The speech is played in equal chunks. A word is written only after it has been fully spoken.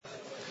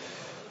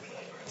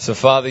So,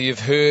 Father, you've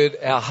heard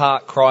our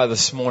heart cry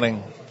this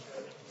morning.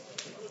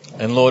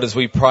 And Lord, as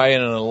we pray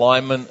in an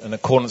alignment in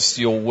accordance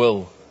to your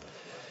will,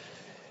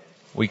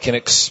 we can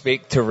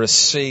expect to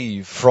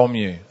receive from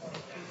you.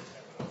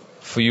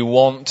 For you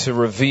want to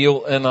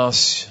reveal in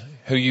us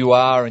who you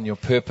are and your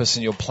purpose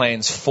and your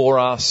plans for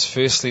us.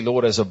 Firstly,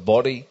 Lord, as a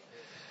body,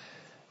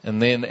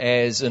 and then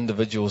as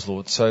individuals,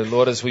 Lord. So,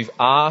 Lord, as we've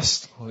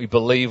asked, we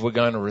believe we're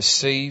going to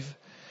receive.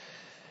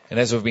 And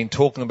as we've been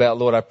talking about,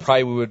 Lord, I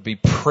pray we would be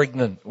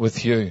pregnant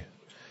with you.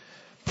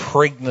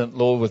 Pregnant,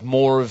 Lord, with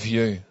more of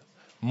you.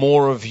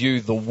 More of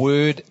you, the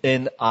word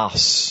in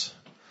us.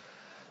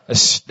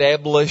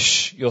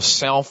 Establish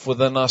yourself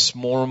within us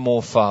more and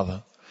more,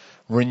 Father.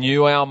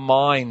 Renew our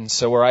minds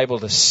so we're able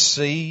to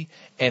see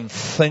and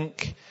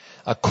think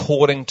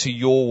according to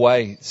your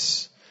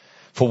ways.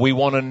 For we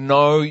want to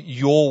know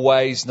your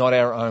ways, not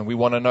our own. We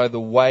want to know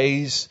the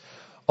ways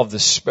of the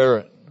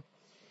Spirit.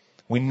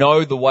 We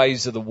know the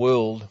ways of the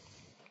world.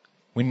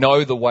 We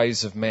know the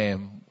ways of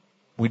man.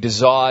 We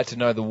desire to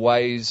know the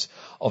ways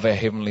of our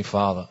Heavenly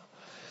Father.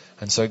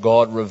 And so,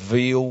 God,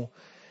 reveal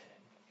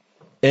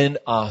in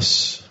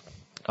us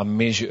a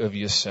measure of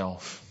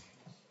yourself.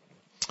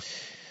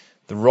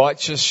 The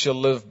righteous shall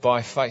live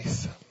by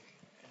faith.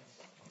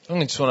 I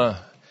just want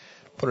to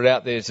put it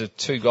out there to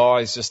two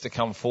guys just to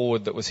come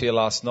forward that was here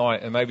last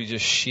night and maybe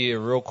just share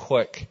real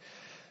quick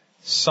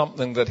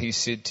something that he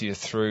said to you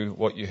through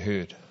what you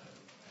heard.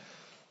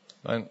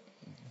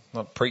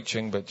 Not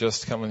preaching, but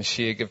just come and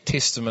share, give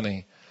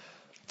testimony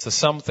to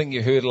something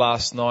you heard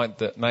last night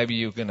that maybe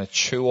you're going to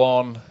chew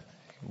on,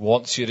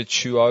 wants you to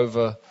chew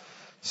over,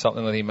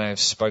 something that he may have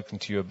spoken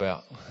to you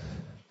about.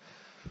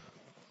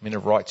 Men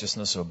of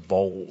righteousness are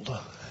bold,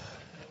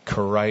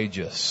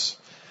 courageous.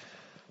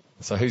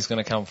 So who's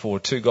going to come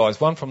forward? Two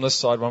guys, one from this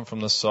side, one from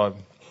this side.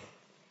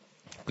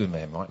 Good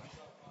man, Mike.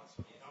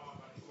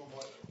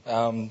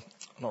 I'm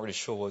not really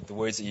sure what the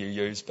words that you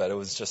used, but it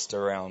was just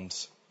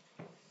around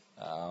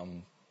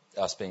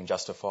us being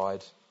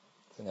justified.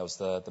 I think that was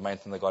the main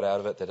thing that got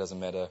out of it. That doesn't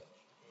matter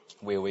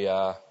where we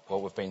are,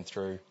 what we've been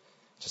through,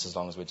 just as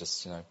long as we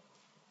just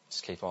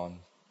keep on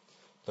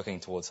looking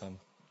towards Him.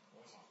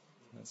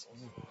 That's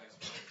awesome.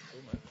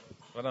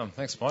 Well done.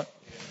 Thanks, Mike.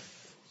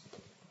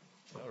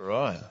 All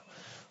right.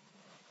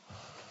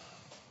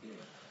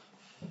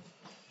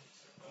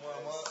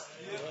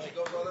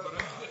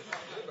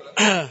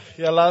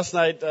 Last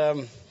night,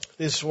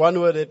 this one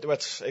word that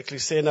was actually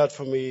saying out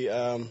for me,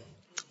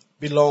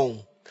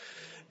 belong.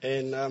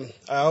 And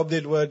I hope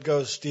that word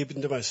goes deep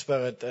into my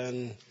spirit.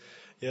 And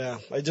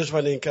I just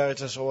want to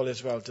encourage us all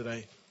as well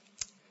today.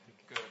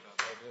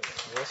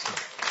 Awesome.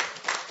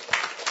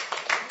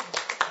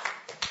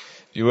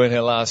 You weren't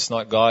here last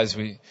night, guys.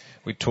 We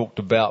talked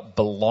about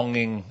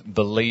belonging,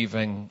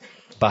 believing,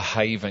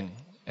 behaving,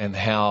 and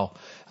how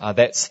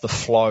that's the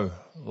flow.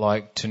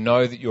 Like, to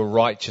know that you're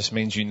righteous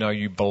means you know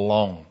you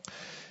belong.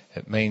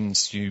 It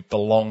means you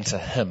belong to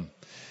Him.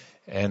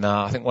 And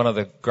I think one of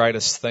the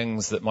greatest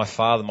things that my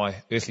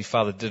earthly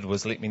father did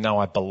was let me know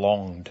I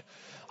belonged.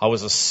 I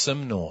was a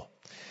Simnor.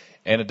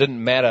 And it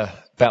didn't matter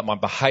about my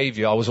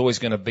behavior. I was always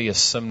going to be a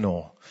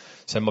Simnor.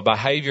 So my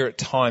behavior at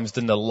times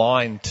didn't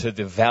align to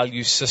the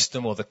value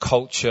system or the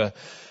culture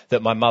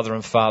that my mother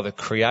and father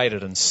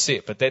created and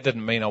set. But that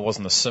didn't mean I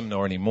wasn't a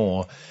Simnor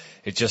anymore.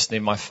 It just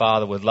meant my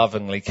father would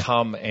lovingly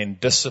come and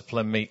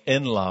discipline me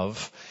in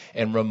love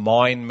and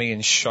remind me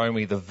and show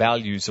me the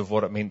values of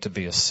what it meant to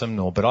be a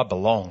Simnor. But I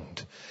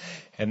belonged.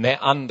 And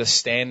that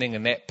understanding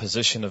and that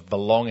position of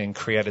belonging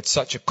created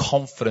such a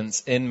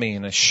confidence in me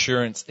and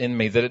assurance in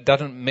me that it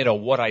doesn't matter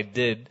what I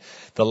did,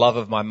 the love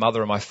of my mother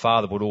and my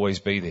father would always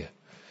be there.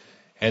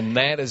 And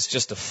that is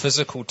just a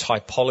physical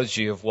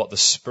typology of what the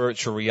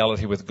spiritual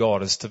reality with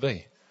God is to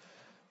be.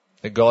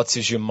 That God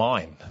says, you're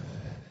mine.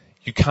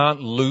 You can't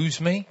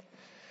lose me.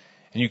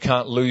 And you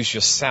can't lose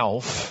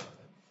yourself.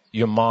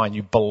 You're mine.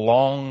 You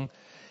belong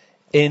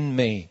in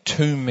me,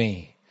 to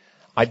me.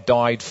 I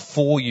died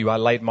for you. I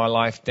laid my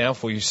life down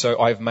for you. So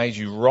I've made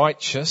you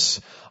righteous.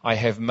 I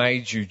have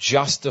made you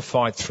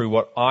justified through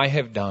what I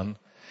have done.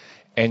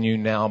 And you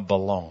now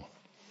belong.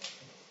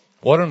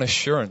 What an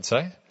assurance,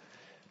 eh?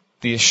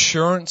 The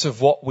assurance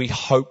of what we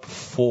hope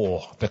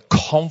for. The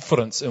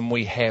confidence in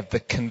we have.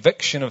 The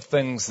conviction of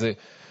things that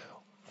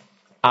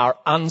are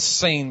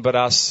unseen but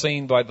are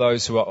seen by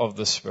those who are of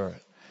the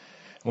Spirit.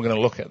 We're going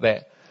to look at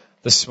that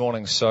this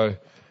morning. So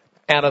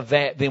out of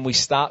that, then we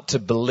start to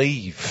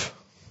believe.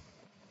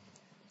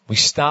 We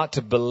start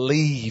to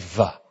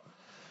believe.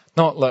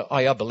 Not like,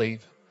 I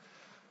believe.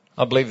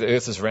 I believe the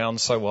earth is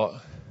round, so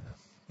what?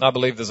 I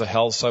believe there's a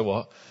hell, so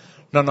what?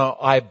 No,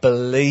 I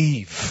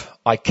believe.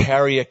 I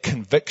carry a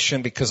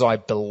conviction because I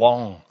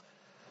belong.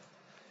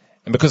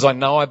 And because I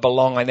know I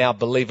belong, I now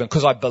believe. And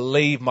because I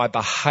believe, my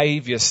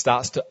behavior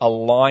starts to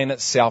align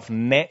itself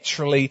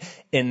naturally,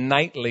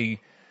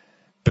 innately,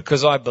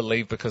 because I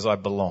believe, because I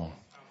belong.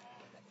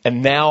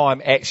 And now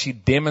I'm actually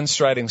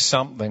demonstrating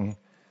something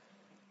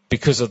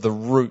because of the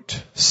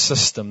root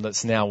system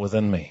that's now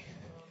within me.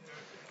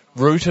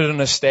 Rooted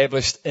and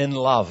established in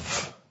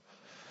love.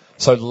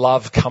 So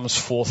love comes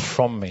forth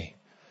from me.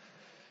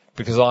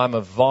 Because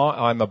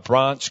I'm a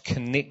branch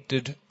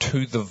connected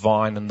to the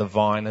vine, and the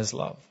vine is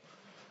love.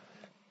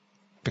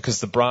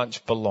 Because the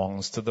branch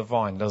belongs to the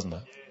vine, doesn't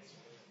it?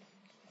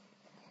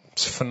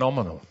 It's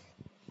phenomenal.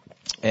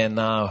 And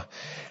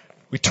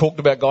we talked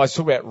about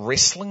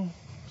wrestling.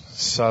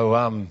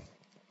 So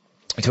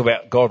we talk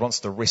about God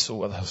wants to wrestle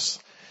with us.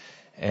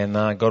 And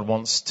God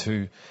wants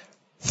to,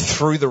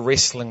 through the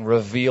wrestling,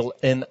 reveal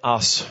in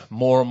us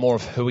more and more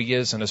of who He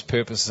is and His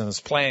purposes and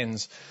His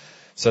plans.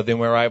 So then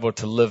we're able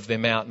to live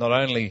them out, not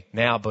only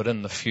now, but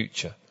in the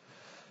future.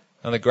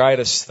 And the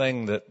greatest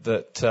thing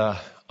that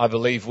I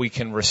believe we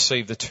can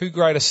receive, the two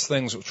greatest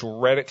things which will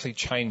radically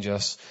change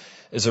us,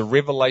 is a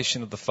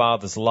revelation of the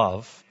Father's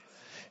love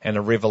and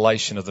a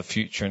revelation of the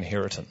future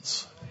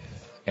inheritance.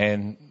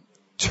 And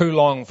too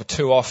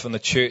often the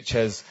church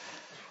has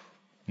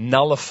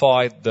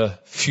nullified the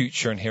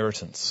future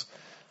inheritance.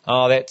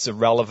 Oh, that's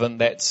irrelevant.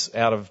 That's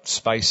out of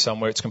space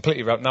somewhere. It's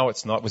completely irrelevant. No,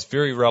 it's not. It was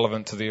very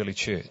relevant to the early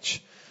church.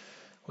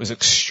 It was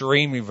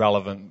extremely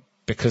relevant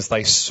because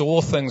they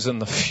saw things in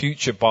the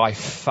future by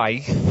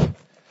faith,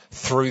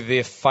 through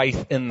their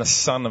faith in the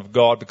Son of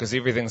God, because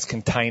everything's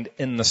contained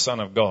in the Son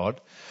of God.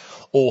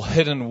 All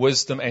hidden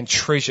wisdom and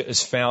treasure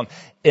is found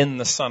in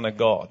the Son of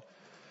God.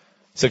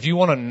 So if you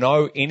want to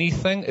know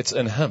anything, it's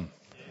in Him.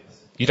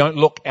 You don't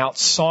look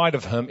outside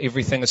of Him.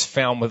 Everything is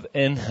found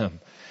within Him.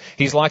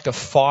 He's like a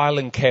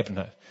filing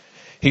cabinet.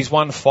 He's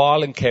one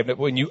filing cabinet.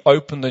 When you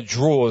open the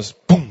drawers,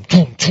 boom,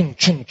 chung, chung,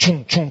 chung,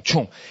 chung, chung,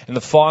 chung, and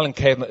the filing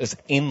cabinet is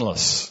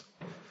endless.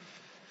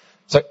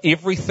 So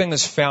everything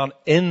is found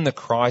in the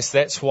Christ.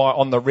 That's why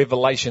on the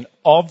revelation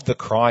of the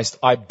Christ,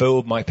 I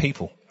build my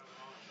people.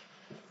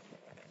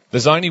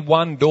 There's only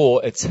one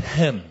door. It's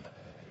Him.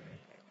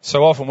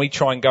 So often we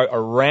try and go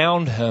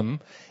around Him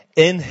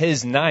in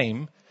His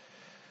name,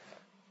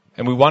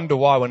 and we wonder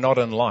why we're not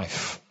in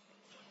life.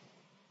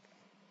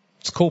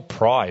 It's called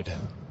pride.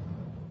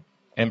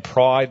 And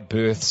pride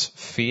births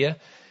fear,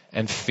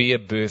 and fear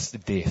births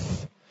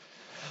death.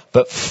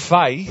 But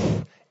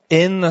faith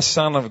in the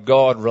Son of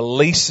God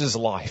releases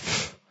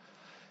life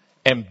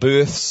and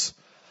births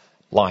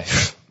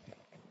life.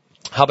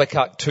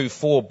 Habakkuk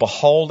 2:4,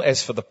 behold,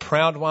 as for the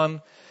proud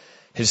one,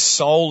 his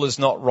soul is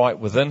not right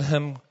within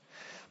him,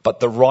 but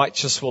the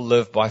righteous will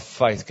live by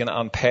faith. Going to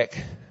unpack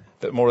a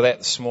bit more of that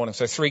this morning.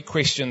 So 3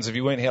 questions, if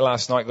you weren't here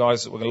last night,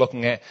 guys, that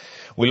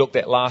we looked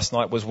at last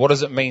night was, what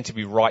does it mean to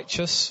be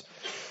righteous?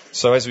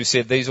 So as we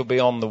said, these will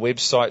be on the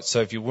website. So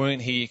if you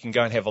weren't here, you can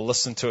go and have a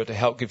listen to it to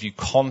help give you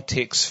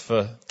context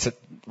to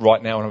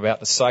right now what I'm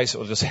about to say. So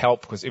it'll just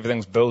help because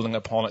everything's building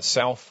upon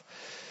itself.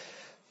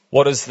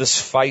 What is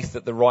this faith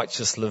that the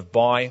righteous live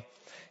by?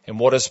 And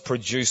what is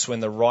produced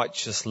when the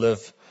righteous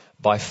live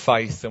by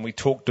faith? And we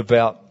talked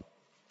about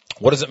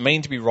what does it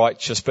mean to be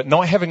righteous, but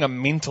not having a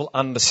mental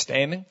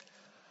understanding.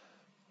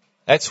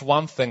 That's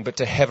one thing, but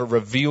to have a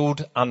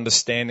revealed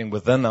understanding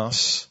within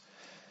us.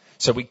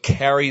 So we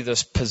carry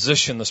this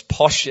position, this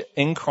posture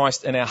in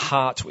Christ in our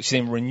hearts, which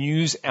then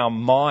renews our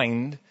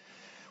mind,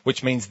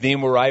 which means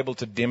then we're able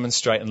to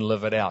demonstrate and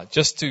live it out.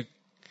 Just to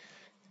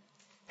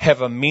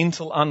have a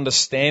mental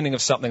understanding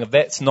of something, if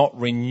that's not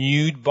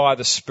renewed by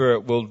the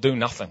Spirit, will do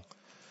nothing.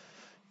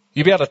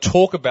 You'll be able to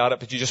talk about it,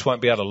 but you just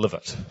won't be able to live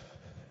it.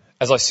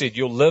 As I said,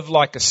 you'll live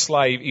like a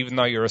slave even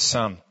though you're a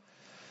son.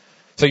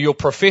 So you'll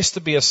profess to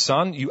be a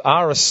son, you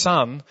are a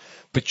son,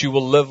 but you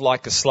will live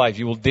like a slave.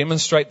 You will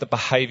demonstrate the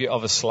behavior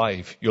of a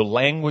slave. Your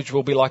language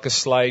will be like a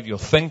slave, your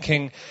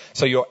thinking,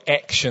 so your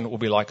action will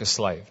be like a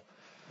slave.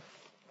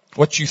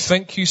 What you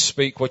think you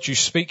speak, what you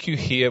speak you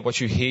hear,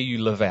 what you hear you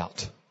live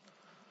out.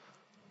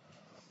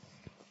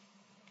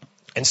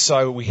 And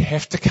so we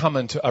have to come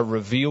into a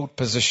revealed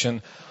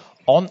position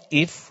on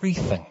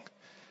everything.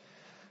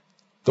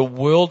 The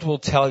world will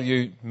tell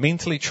you,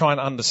 mentally try and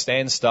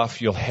understand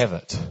stuff, you'll have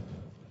it.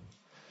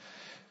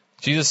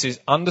 Jesus says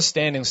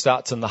understanding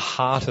starts in the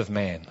heart of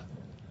man,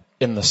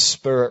 in the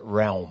spirit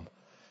realm.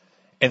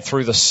 And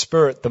through the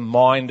Spirit, the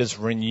mind is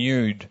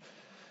renewed.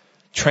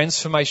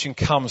 Transformation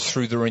comes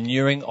through the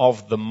renewing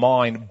of the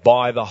mind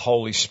by the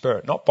Holy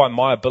Spirit, not by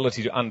my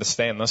ability to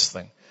understand this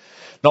thing.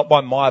 Not by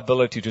my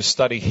ability to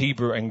study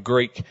Hebrew and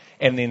Greek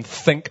and then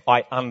think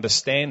I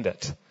understand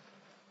it.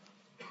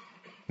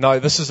 No,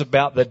 this is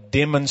about the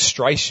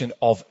demonstration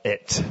of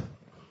it.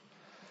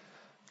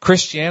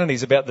 Christianity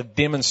is about the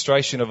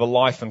demonstration of a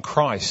life in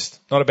Christ,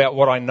 not about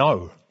what I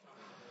know.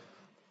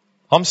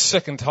 I'm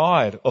sick and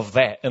tired of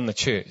that in the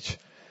church.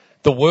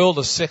 The world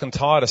is sick and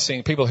tired of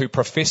seeing people who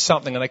profess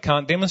something and they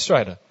can't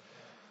demonstrate it.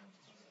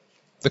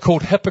 They're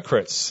called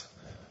hypocrites,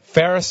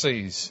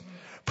 Pharisees.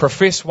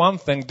 Profess one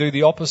thing, do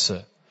the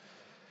opposite.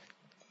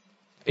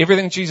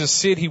 Everything Jesus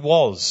said he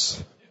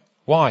was.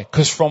 Why?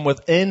 Because from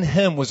within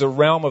him was a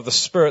realm of the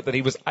Spirit that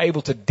he was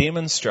able to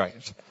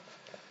demonstrate.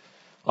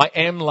 I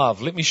am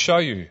love. Let me show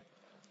you.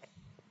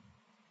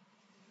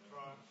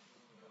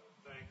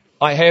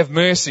 I have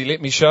mercy.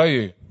 Let me show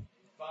you.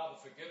 Father,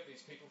 forgive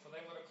these people for they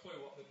haven't got a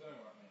clue what they're doing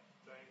right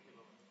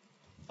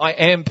now.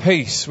 I am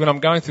peace. When I'm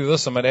going through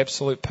this, I'm at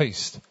absolute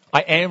peace.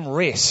 I am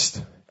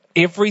rest.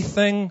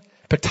 Everything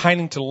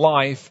pertaining to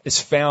life is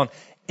found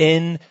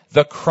in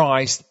the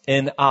Christ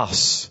in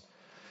us.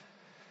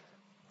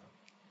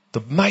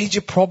 The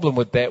major problem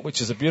with that,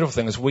 which is a beautiful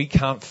thing, is we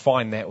can't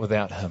find that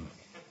without Him.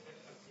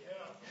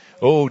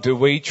 Oh, do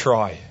we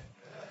try?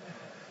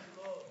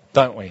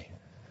 Don't we?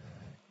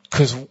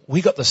 Because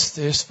we got this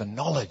thirst for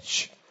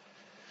knowledge.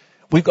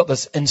 We've got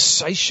this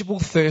insatiable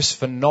thirst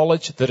for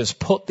knowledge that is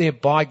put there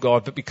by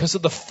God, but because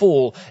of the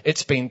fall,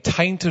 it's been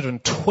tainted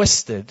and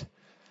twisted.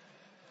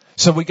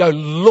 So we go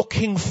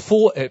looking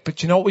for it,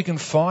 but you know what we can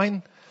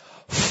find?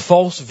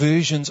 False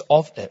versions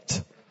of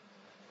it.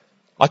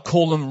 I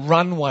call them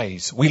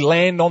runways. We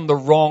land on the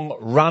wrong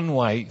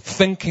runway,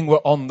 thinking we're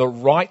on the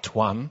right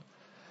one,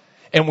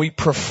 and we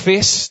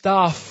profess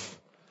stuff,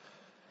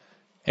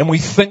 and we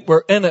think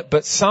we're in it,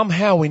 but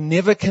somehow we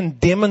never can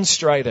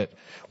demonstrate it.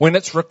 When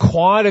it's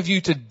required of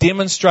you to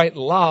demonstrate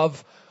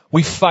love,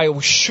 we fail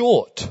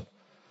short.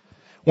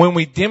 When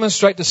we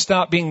demonstrate to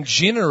start being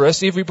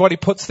generous, everybody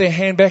puts their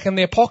hand back in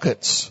their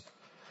pockets.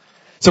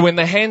 So when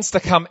the hand's to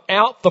come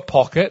out the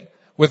pocket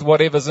with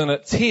whatever's in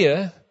it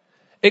here,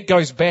 it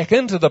goes back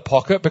into the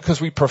pocket because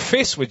we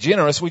profess we're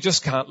generous, we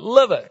just can't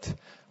live it.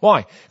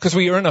 Why? Because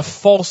we are in a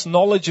false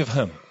knowledge of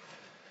Him.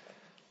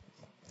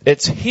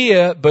 It's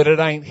here, but it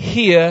ain't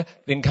here,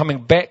 then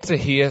coming back to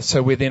here,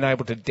 so we're then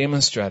able to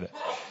demonstrate it.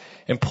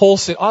 And Paul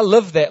said, I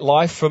lived that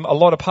life from a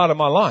lot of part of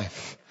my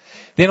life.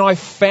 Then I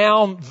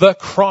found the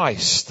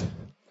Christ,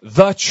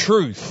 the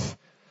truth.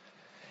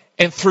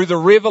 And through the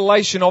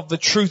revelation of the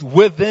truth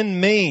within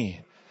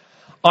me,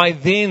 I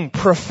then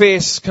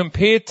profess,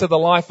 compared to the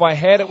life I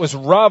had, it was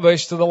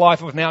rubbish, to the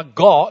life I've now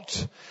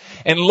got.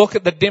 And look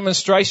at the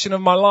demonstration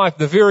of my life.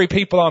 The very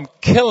people I'm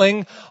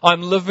killing,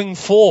 I'm living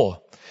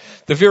for.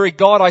 The very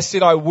God I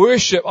said I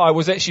worship, I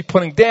was actually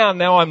putting down,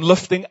 now I'm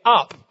lifting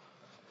up.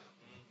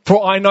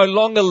 For I no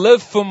longer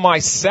live for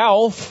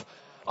myself,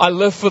 I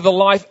live for the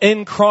life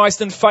in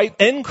Christ and faith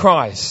in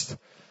Christ.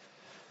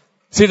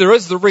 See, there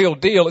is the real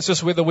deal, it's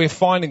just whether we're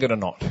finding it or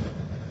not.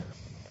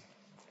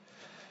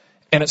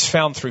 And it's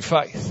found through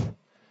faith.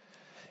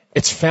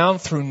 It's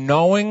found through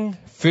knowing,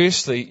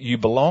 firstly, you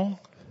belong.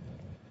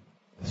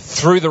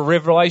 Through the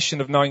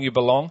revelation of knowing you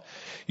belong,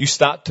 you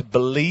start to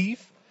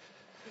believe.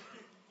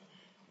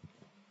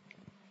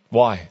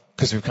 Why?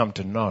 Because we've come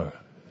to know.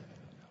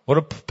 What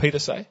did Peter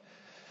say?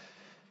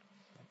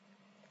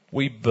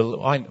 We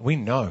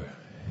know.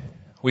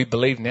 We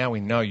believe now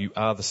we know you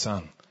are the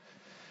Son.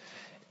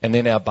 And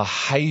then our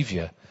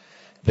behavior,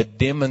 the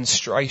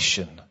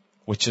demonstration,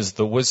 which is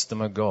the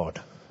wisdom of God.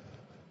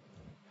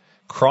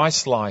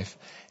 Christ's life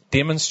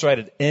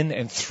demonstrated in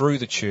and through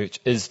the church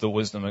is the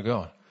wisdom of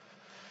God.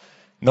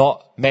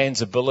 Not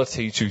man's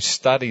ability to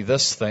study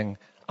this thing,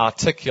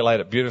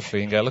 articulate it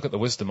beautifully and go, look at the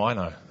wisdom I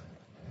know.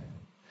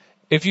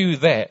 If you do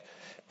that,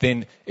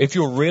 then if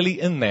you're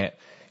really in that,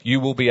 you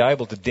will be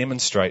able to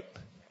demonstrate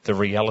the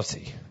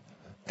reality.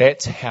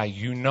 That's how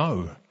you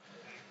know.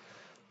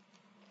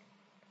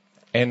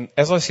 And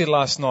as I said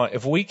last night,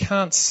 if we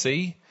can't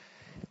see,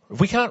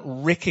 if we can't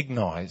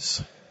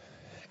recognize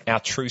our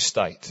true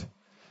state,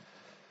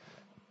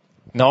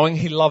 knowing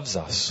He loves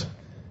us,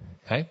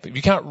 okay, but if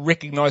you can't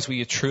recognize where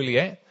you're truly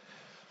at,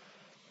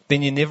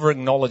 then you never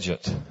acknowledge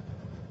it.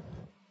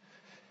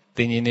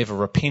 Then you never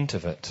repent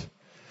of it.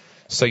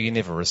 So you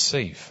never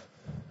receive.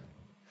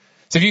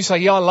 So if you say,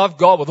 yeah, I love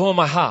God with all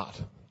my heart,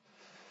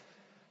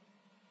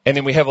 and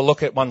then we have a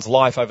look at one's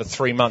life over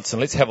 3 months, and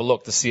let's have a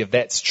look to see if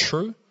that's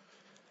true.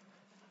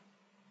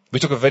 We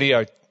took a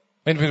video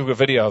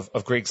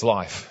of Greg's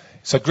life.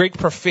 So Greg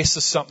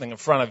professes something in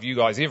front of you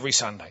guys every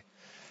Sunday.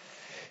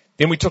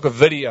 Then we took a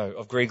video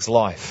of Greg's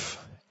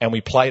life, and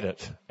we played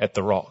it at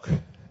the Rock.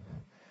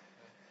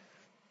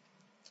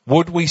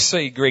 Would we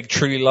see Greg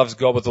truly loves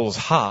God with all his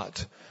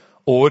heart,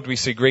 or would we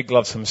see Greg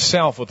loves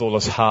himself with all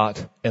his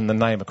heart in the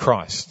name of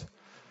Christ?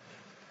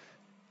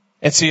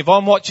 And see, if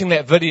I'm watching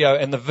that video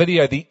and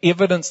the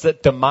evidence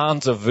that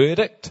demands a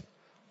verdict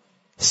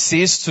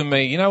says to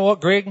me, you know what,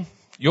 Greg,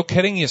 you're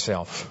kidding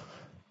yourself.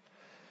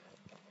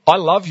 I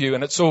love you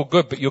and it's all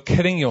good, but you're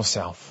kidding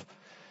yourself.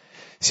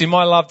 See,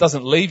 my love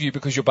doesn't leave you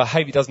because your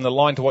behavior doesn't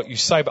align to what you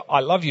say, but I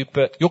love you,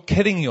 but you're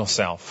kidding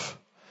yourself.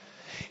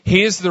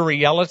 Here's the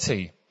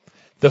reality.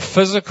 The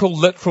physical,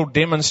 literal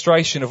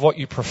demonstration of what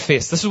you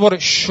profess. This is what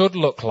it should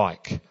look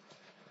like.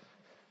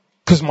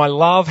 Because my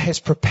love has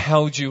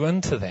propelled you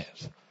into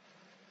that.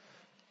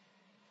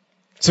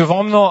 So if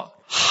I'm not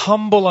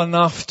humble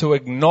enough to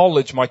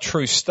acknowledge my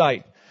true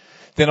state,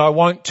 then I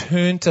won't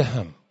turn to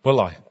Him,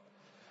 will I?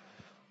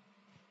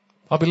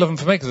 I'll be living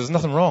for me because there's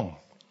nothing wrong.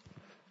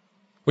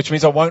 Which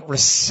means I won't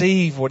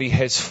receive what He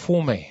has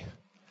for me.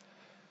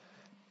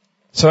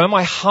 So am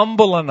I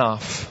humble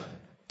enough?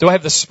 Do I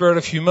have the spirit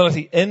of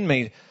humility in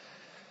me?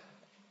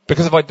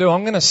 Because if I do,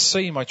 I'm going to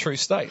see my true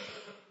state.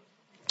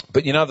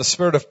 But you know, the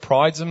spirit of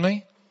pride's in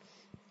me.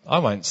 I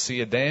won't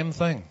see a damn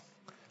thing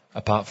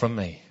apart from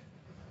me.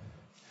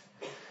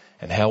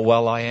 And how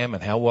well I am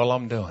and how well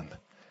I'm doing.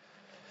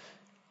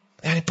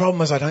 The only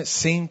problem is I don't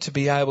seem to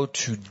be able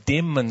to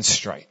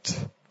demonstrate.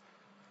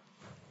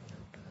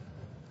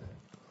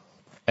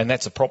 And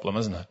that's a problem,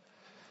 isn't it?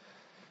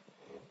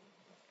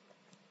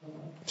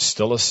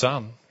 Still a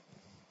son.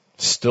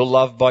 Still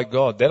loved by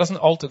God. That doesn't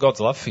alter God's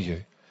love for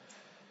you.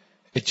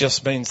 It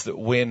just means that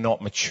we're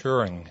not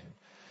maturing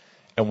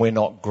and we're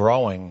not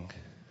growing,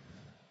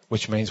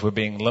 which means we're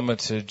being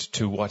limited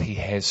to what He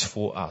has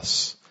for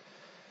us.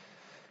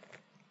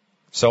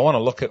 So I want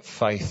to look at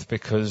faith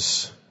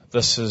because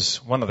this is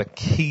one of the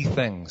key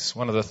things,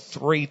 one of the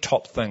 3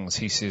 top things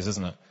He says,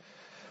 isn't it?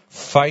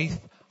 Faith,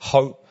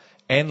 hope,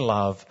 and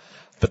love,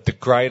 but the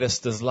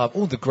greatest is love.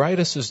 Oh, the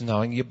greatest is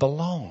knowing you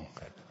belong.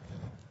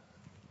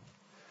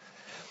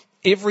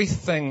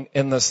 Everything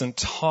in this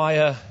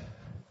entire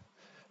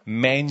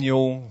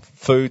manual,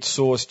 food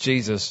source,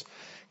 Jesus,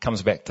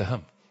 comes back to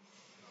Him.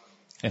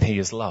 And He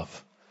is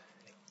love.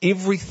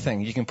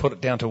 Everything, you can put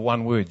it down to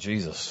one word,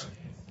 Jesus.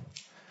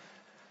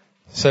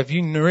 So if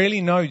you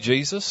really know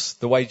Jesus,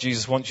 the way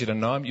Jesus wants you to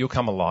know Him, you'll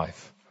come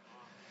alive.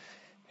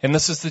 And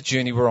this is the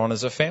journey we're on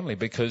as a family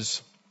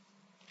because,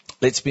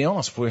 let's be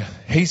honest,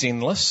 He's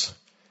endless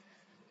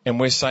and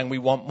we're saying we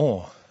want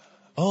more.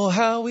 Oh,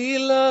 how we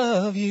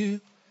love you.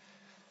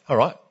 All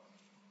right,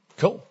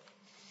 cool.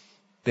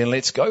 Then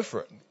let's go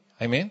for it.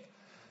 Amen.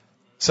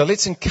 So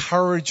let's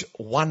encourage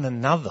one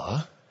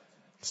another.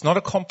 It's not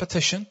a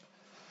competition.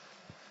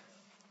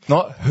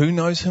 Not who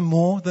knows Him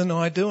more than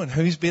I do and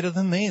who's better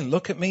than me and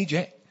look at me,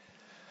 Jack.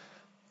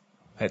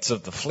 That's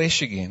of the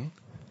flesh again.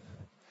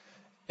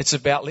 It's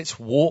about let's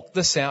walk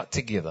this out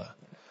together.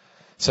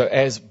 So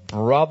as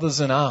brothers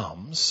in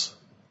arms,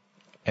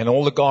 and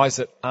all the guys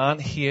that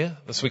aren't here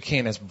this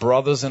weekend as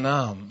brothers in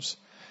arms,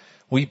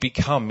 we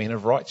become men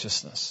of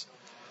righteousness.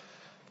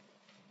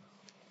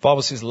 The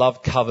Bible says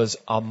love covers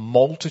a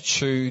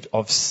multitude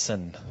of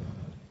sin.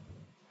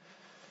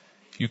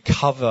 You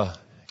cover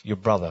your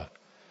brother.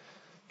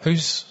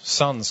 Whose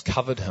sons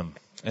covered him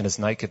in his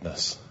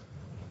nakedness?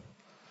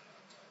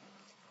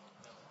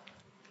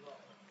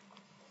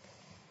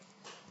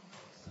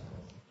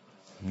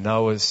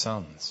 Noah's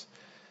sons.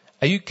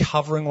 Are you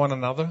covering one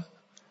another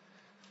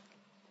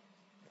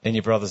in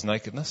your brother's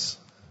nakedness?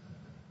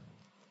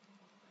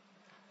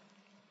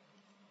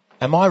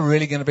 Am I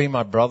really going to be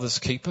my brother's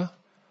keeper?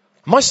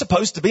 Am I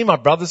supposed to be my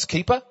brother's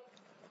keeper?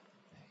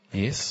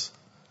 Yes.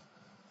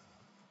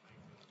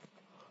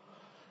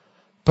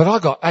 But I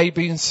got A,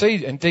 B, and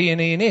C, and D, and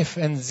E, and F,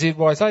 and Z,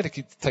 Y, Z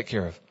to take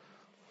care of.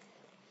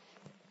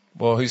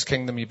 Well, whose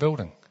kingdom are you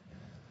building?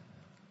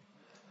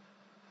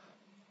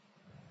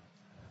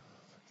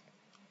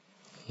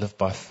 Live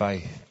by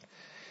faith.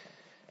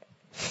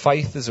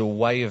 Faith is a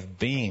way of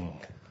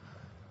being.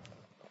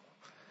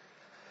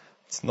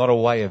 It's not a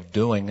way of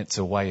doing, it's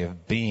a way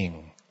of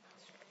being.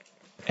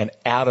 And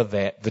out of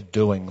that, the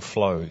doing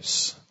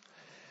flows.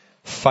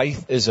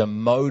 Faith is a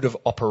mode of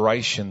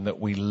operation that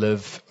we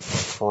live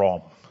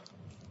from.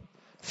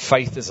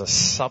 Faith is a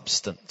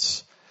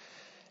substance.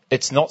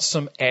 It's not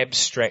some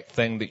abstract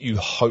thing that you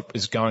hope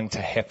is going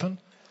to happen.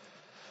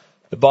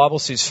 The Bible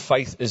says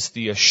faith is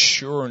the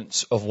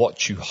assurance of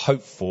what you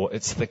hope for.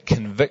 It's the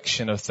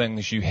conviction of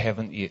things you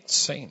haven't yet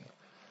seen.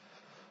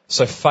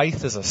 So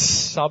faith is a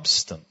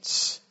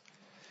substance.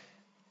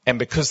 And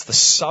because the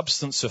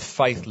substance of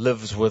faith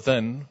lives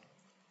within,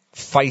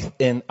 faith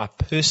in a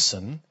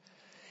person,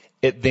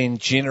 it then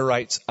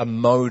generates a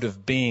mode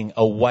of being,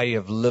 a way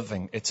of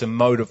living. It's a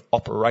mode of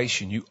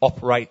operation. You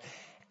operate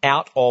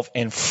out of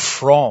and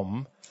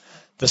from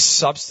the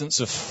substance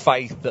of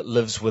faith that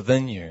lives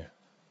within you.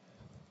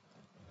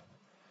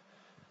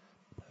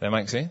 That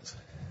makes sense?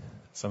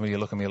 Some of you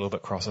look at me a little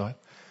bit cross-eyed.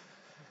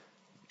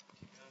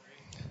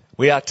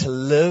 We are to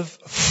live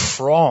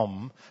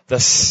from the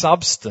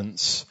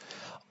substance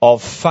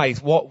of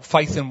faith. What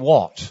faith in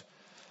what?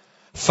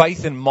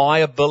 Faith in my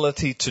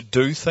ability to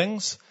do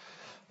things?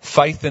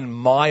 Faith in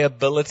my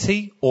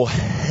ability or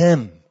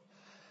Him?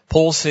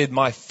 Paul said,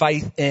 my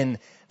faith in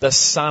the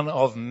Son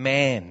of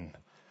Man.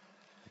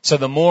 So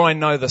the more I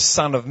know the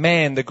Son of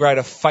Man, the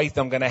greater faith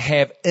I'm going to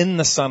have in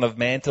the Son of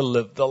Man to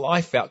live the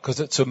life out, because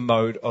it's a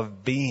mode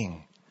of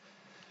being.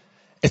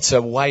 It's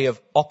a way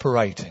of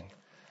operating.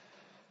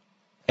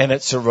 And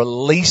it's a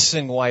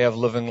releasing way of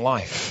living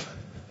life.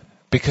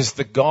 Because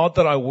the God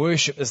that I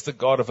worship is the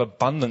God of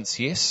abundance,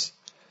 yes?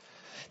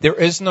 There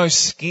is no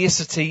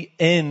scarcity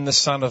in the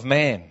Son of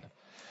Man.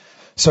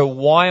 So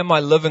why am I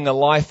living a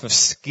life of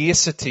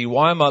scarcity?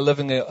 Why am I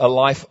living a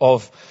life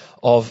of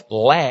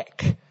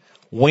lack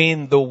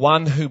when the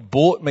one who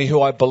bought me,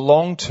 who I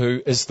belong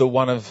to, is the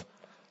one of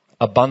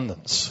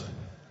abundance?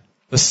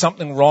 There's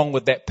something wrong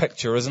with that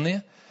picture, isn't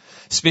there?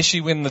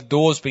 Especially when the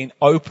door's been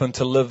open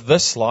to live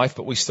this life,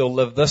 but we still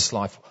live this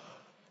life.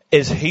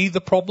 Is He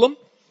the problem?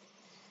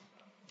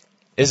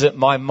 Is it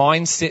my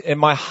mindset and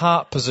my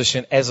heart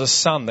position as a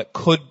son that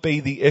could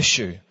be the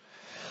issue?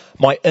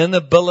 My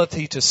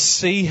inability to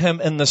see Him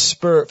in the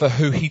Spirit for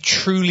who He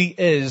truly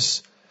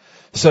is,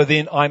 so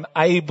then I'm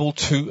able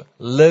to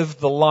live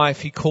the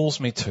life He calls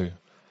me to.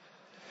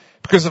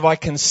 Because if I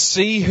can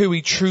see who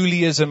He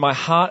truly is in my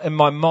heart and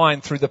my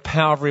mind through the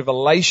power of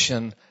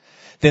revelation,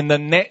 then the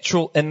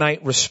natural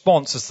innate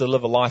response is to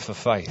live a life of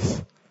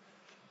faith.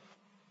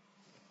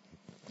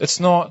 It's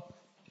not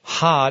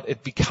hard.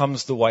 It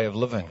becomes the way of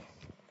living.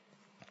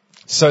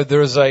 So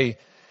there is a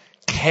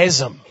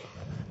chasm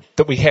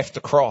that we have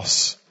to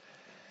cross.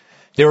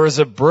 There is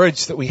a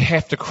bridge that we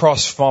have to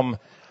cross from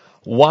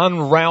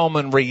one realm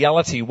in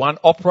reality, one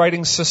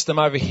operating system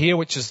over here,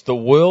 which is the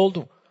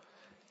world,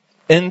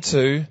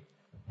 into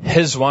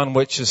his one,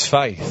 which is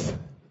faith.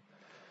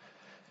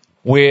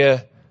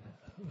 Where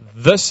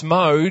this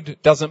mode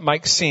doesn't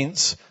make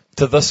sense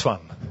to this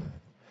one.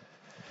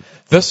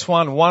 This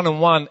one and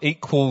 1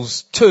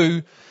 equals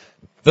 2.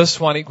 This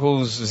one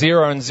equals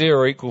 0 and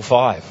 0 equal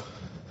 5.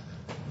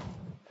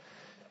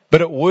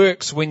 But it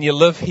works when you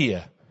live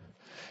here.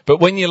 But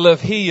when you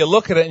live here, you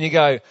look at it and you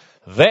go,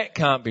 that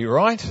can't be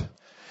right.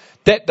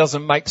 That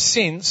doesn't make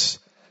sense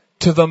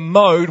to the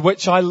mode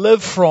which I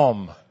live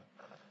from.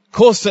 Of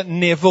course it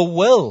never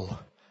will.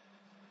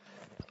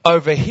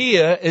 Over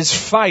here is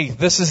faith.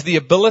 This is the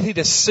ability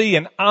to see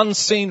an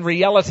unseen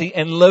reality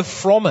and live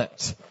from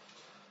it.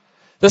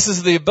 This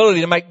is the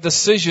ability to make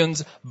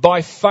decisions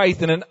by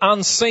faith in an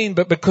unseen,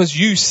 but because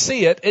you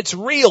see it, it's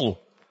real.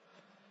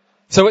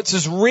 So it's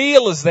as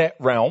real as that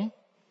realm.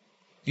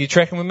 You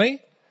tracking with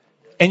me?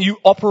 And you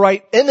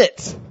operate in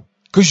it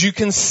because you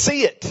can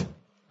see it.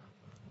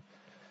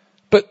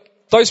 But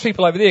those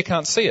people over there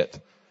can't see it.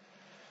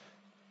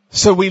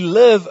 So we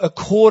live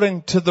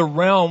according to the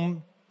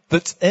realm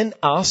that's in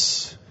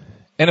us.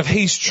 And if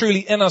he's truly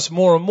in us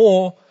more and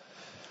more,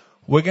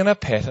 we're going to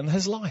pattern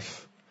his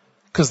life.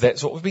 Because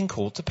that's what we've been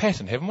called to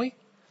pattern, haven't we?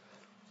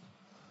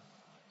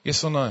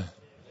 Yes or no?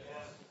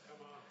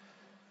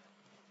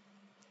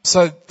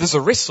 So there's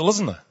a wrestle,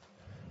 isn't there?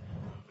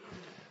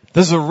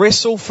 There's a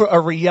wrestle for a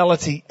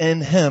reality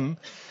in him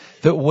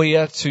that we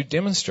are to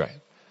demonstrate.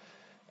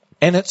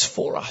 And it's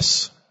for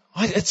us.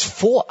 It's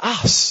for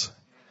us.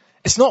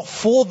 It's not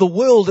for the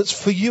world, it's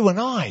for you and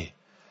I.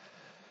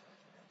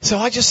 So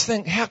I just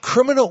think, how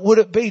criminal would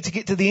it be to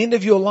get to the end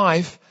of your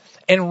life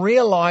and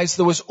realize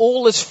there was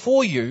all this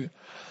for you,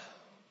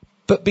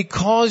 but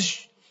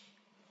because,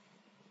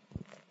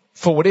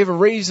 for whatever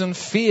reason,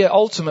 fear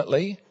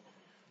ultimately,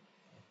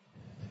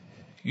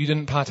 you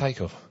didn't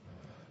partake of.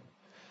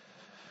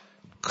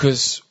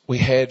 Because we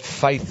had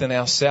faith in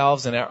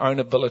ourselves and our own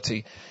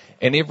ability,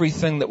 and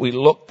everything that we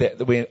looked at,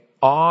 that we,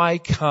 I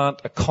can't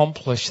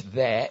accomplish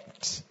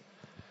that,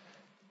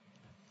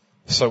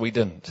 so we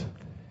didn't.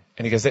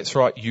 And he goes, that's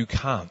right, you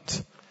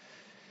can't.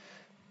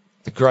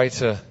 The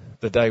greater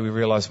the day we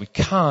realize we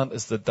can't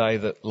is the day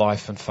that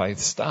life and faith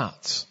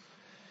starts.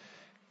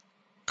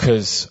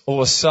 Because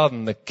all of a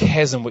sudden the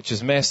chasm, which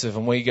is massive,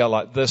 and we go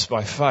like this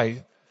by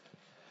faith,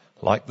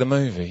 like the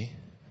movie,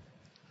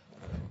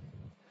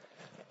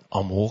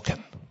 I'm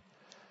walking.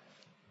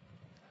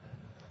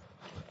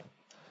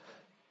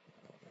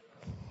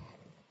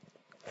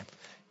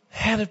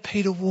 How did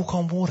Peter walk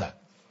on water?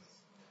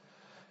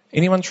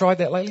 Anyone tried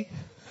that lately?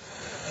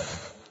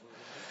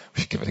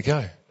 We should give it a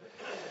go.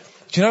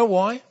 Do you know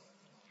why?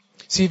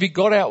 See, if he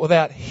got out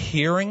without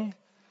hearing,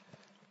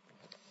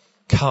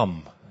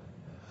 come.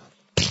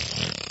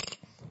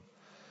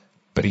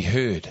 But he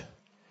heard.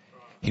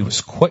 He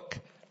was quick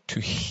to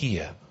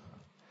hear.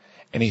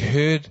 And he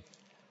heard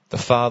the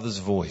Father's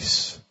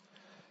voice.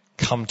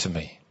 Come to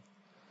me.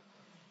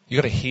 You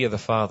got to hear the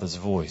Father's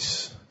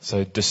voice.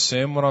 So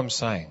discern what I'm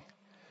saying.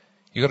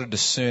 You got to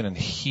discern and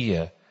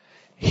hear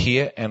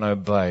and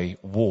obey,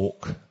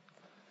 walk,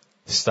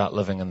 start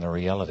living in the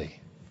reality.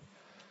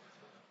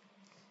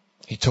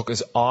 He took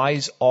his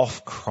eyes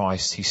off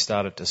Christ. He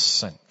started to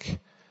sink.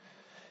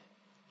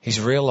 He's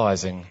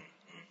realizing,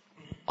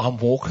 I'm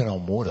walking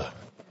on water.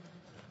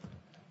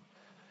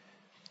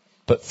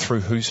 But through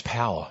whose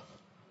power?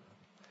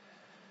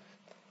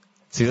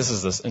 See, this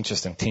is this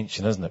interesting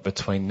tension, isn't it?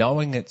 Between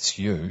knowing it's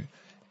you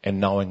and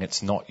knowing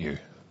it's not you.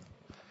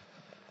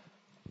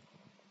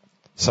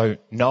 So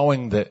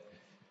knowing that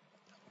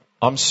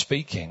I'm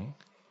speaking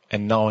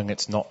and knowing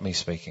it's not me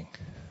speaking.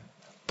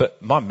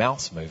 But my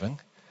mouth's moving.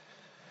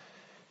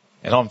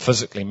 And I'm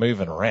physically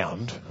moving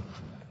around.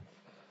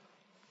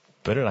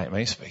 But it ain't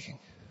me speaking.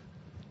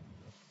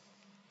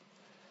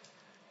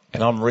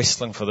 And I'm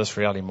wrestling for this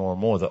reality more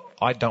and more that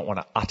I don't want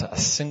to utter a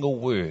single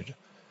word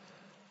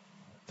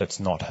that's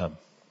not him.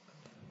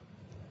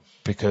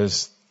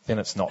 Because then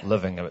it's not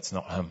living if it's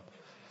not him.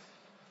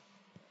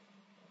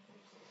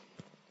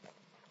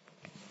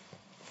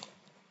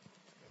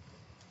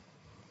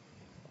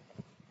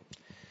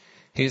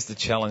 Here's the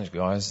challenge,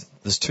 guys.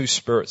 There's two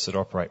spirits that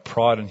operate,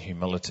 pride and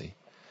humility.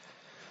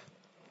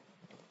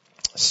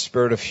 A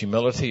spirit of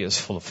humility is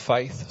full of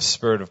faith. A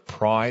spirit of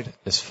pride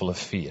is full of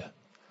fear.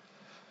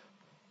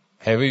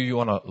 However you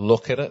want to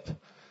look at it,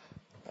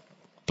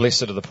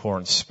 blessed are the poor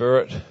in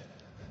spirit.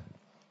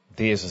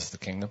 Theirs is the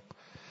kingdom.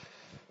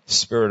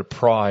 Spirit of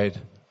pride,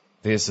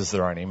 theirs is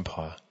their own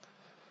empire.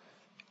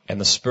 And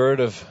the spirit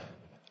of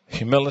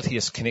humility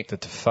is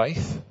connected to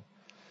faith.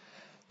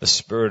 The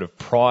spirit of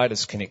pride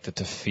is connected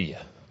to fear.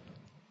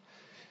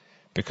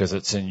 Because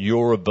it's in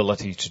your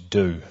ability to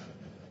do.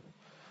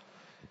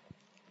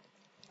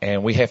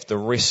 And we have to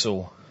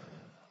wrestle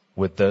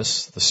with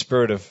this. The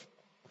spirit of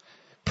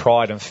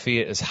pride and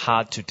fear is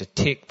hard to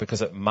detect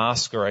because it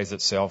masquerades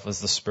itself as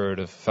the spirit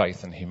of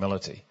faith and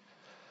humility.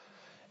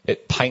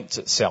 It paints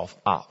itself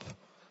up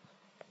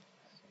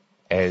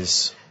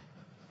as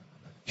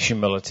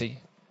humility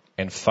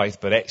and faith,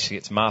 but actually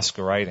it's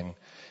masquerading.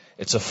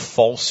 It's a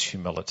false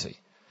humility.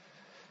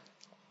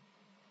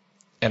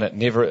 And it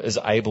never is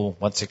able,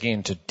 once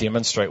again, to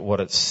demonstrate what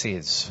it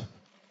says.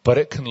 But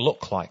it can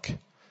look like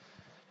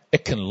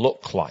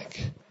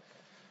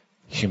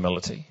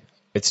humility.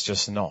 It's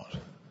just not.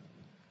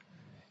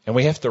 And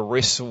we have to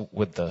wrestle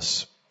with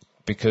this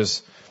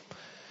because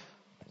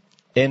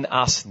in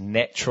us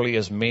naturally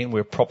as men,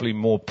 we're probably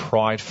more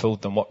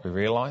pride-filled than what we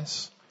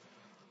realize,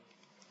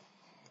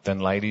 than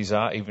ladies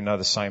are, even though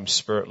the same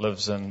spirit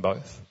lives in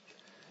both.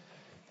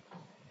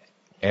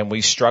 And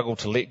we struggle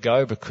to let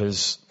go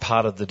because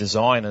part of the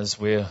design is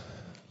we're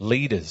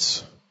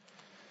leaders.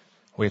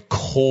 We're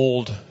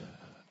called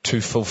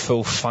to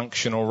fulfill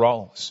functional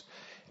roles.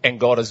 And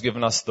God has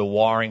given us the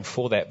wiring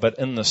for that. But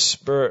in the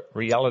spirit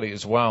reality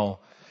as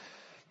well,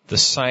 the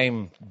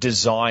same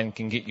design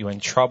can get you in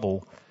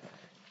trouble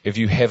if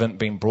you haven't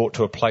been brought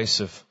to a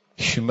place of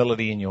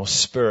humility in your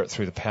spirit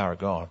through the power of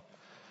God.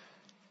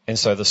 And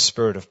so the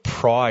spirit of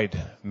pride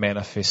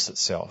manifests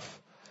itself.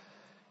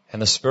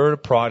 And the spirit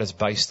of pride is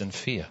based in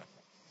fear.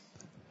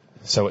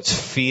 So it's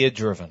fear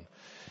driven.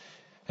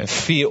 And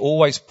fear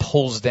always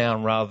pulls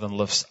down rather than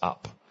lifts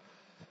up.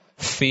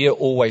 Fear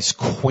always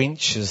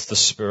quenches the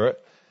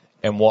spirit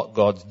and what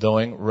God's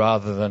doing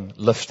rather than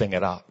lifting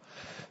it up.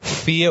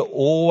 Fear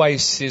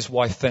always says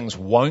why things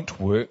won't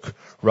work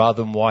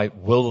rather than why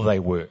will they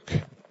work.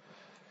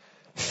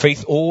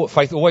 Fear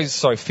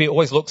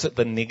always looks at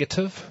the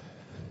negative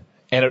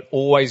and it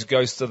always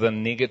goes to the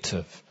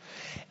negative.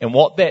 And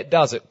what that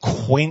does, it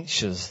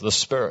quenches the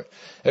spirit.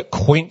 It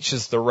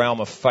quenches the realm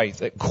of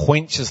faith. It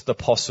quenches the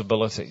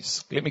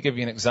possibilities. Let me give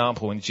you an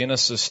example. In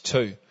Genesis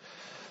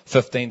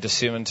 2:15 to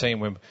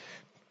 17, when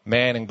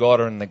man and God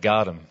are in the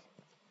garden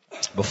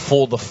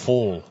before the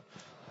fall,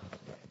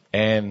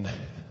 and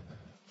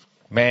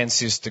man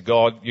says to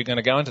God, you're going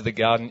to go into the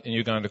garden and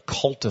you're going to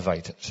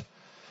cultivate it.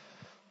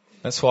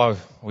 That's why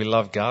we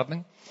love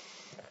gardening.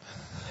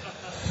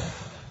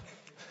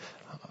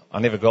 I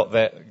never got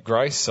that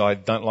grace. I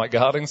don't like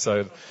gardening,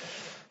 so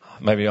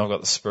maybe I've got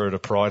the spirit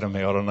of pride in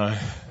me. I don't know.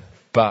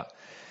 But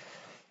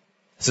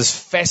it's this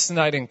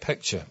fascinating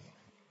picture.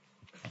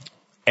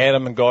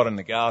 Adam and God in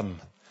the garden.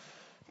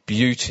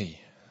 Beauty.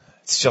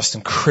 It's just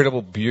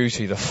incredible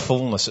beauty. The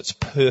fullness. It's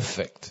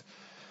perfect.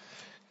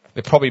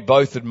 They're probably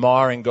both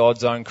admiring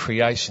God's own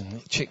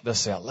creation. Check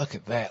this out. Look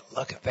at that.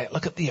 Look at that.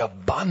 Look at the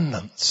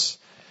abundance.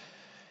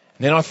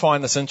 And then I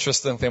find this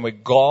interesting thing where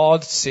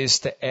God says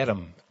to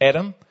Adam,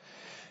 Adam,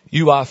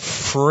 you are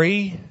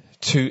free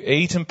to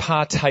eat and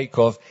partake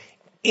of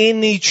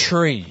any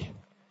tree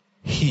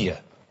here.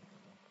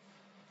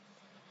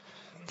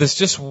 There's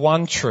just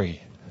one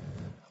tree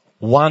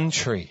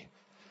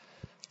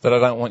that I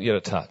don't want you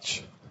to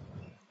touch.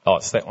 Oh,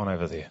 it's that one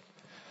over there.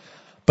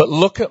 But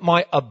look at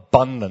my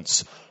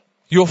abundance.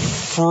 You're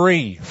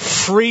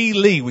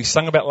freely, we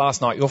sung about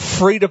last night, you're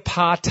free to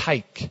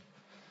partake.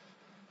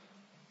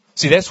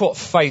 See, that's what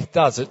faith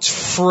does.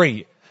 It's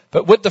free.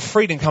 But with the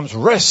freedom comes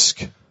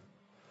risk.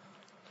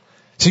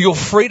 So you're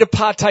free to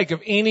partake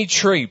of any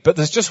tree, but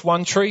there's just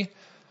one tree.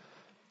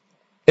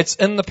 It's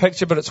in the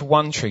picture, but it's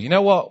one tree. You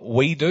know what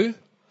we do?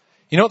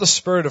 You know what the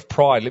spirit of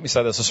pride, let me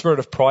say this, the spirit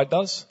of pride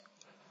does?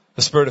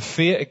 The spirit of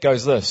fear, it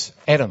goes this.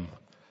 Adam,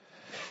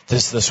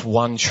 there's this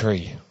one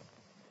tree.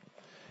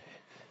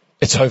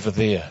 It's over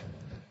there.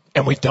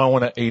 And we don't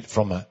want to eat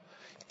from it.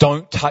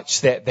 Don't touch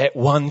that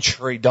one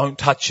tree. Don't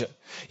touch it.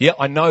 Yeah,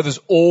 I know there's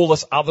all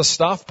this other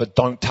stuff, but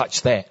don't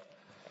touch that.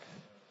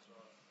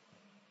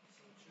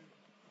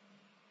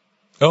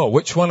 Oh,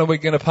 which one are we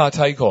going to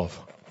partake of?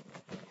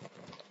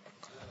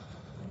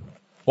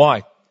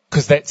 Why?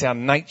 Because that's our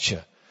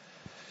nature.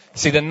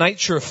 See, the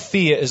nature of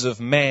fear is of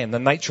man. The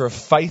nature of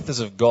faith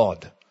is of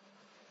God.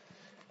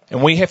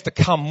 And we have to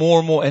come more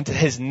and more into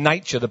His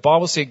nature. The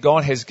Bible said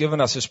God has given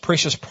us His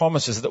precious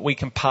promises that we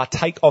can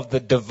partake of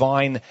the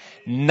divine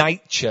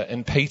nature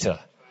in Peter.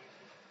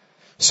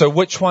 So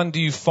which one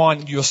do you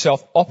find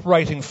yourself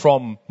operating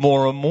from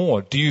more and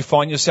more? Do you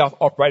find yourself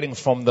operating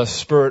from the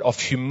spirit of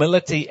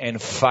humility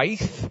and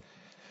faith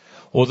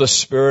or the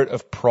spirit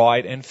of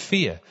pride and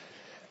fear?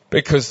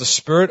 Because the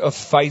spirit of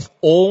faith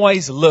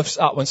always lifts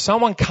up. When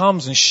someone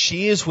comes and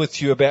shares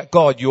with you about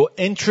God, you're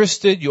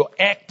interested, you're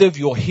active,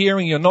 you're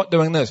hearing, you're not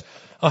doing this.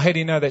 Oh, how do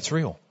you know that's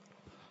real?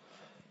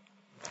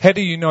 How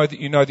do you know that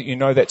you know that you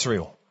know that's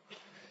real?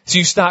 So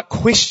you start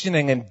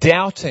questioning and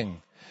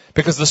doubting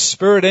because the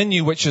spirit in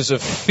you, which is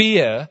of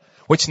fear,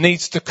 which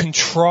needs to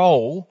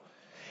control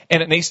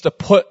and it needs to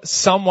put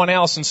someone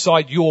else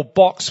inside your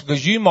box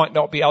because you might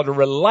not be able to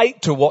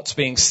relate to what's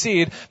being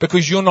said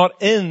because you're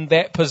not in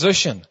that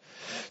position.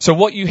 So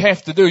what you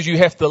have to do is you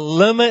have to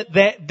limit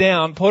that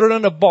down, put it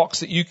in a box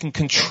that you can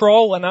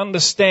control and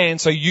understand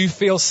so you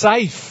feel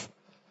safe.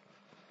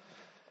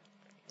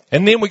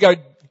 And then we go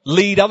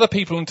lead other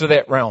people into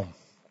that realm.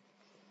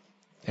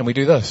 And we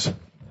do this.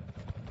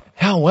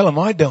 How well am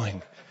I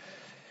doing?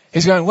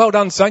 He's going, well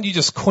done, son. You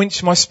just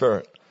quenched my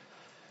spirit.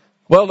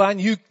 Well done.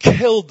 You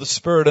killed the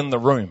spirit in the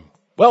room.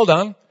 Well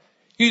done.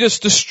 You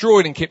just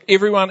destroyed and kept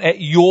everyone at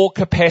your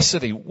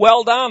capacity.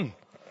 Well done.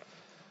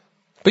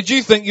 But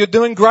you think you're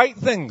doing great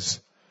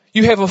things.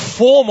 You have a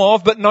form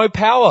of, but no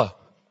power.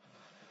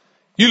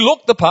 You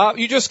look the part,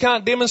 you just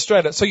can't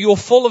demonstrate it. So you're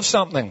full of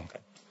something.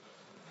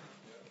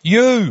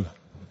 You.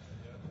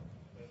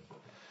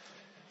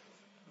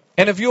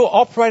 And if you're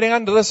operating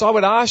under this, I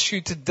would ask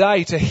you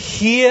today to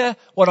hear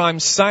what I'm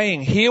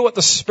saying. Hear what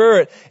the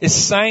Spirit is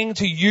saying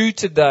to you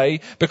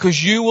today,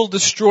 because you will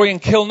destroy and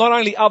kill not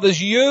only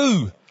others,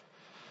 you.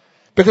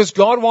 Because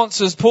God wants,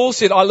 as Paul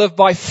said, I live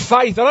by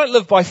faith. I don't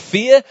live by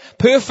fear.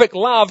 Perfect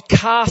love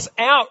casts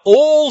out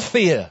all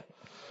fear.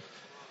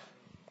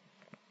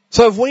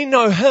 So if we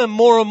know Him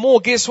more and more,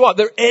 guess what?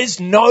 There is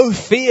no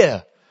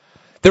fear.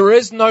 There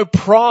is no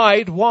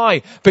pride.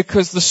 Why?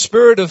 Because the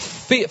spirit of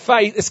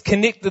faith is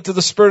connected to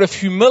the spirit of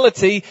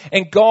humility,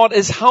 and God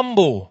is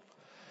humble.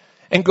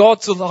 And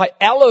God says, I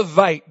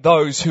elevate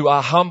those who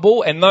are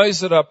humble, and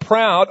those that are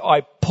proud,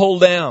 I pull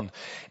down.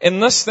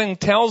 And this thing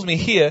tells me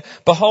here,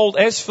 behold,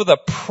 as for the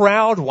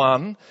proud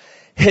one,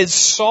 his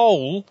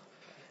soul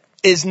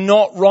is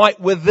not right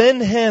within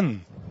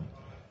him.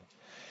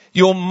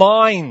 Your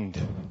mind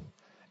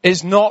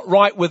is not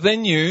right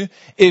within you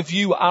if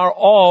you are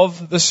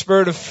of the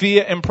spirit of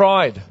fear and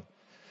pride.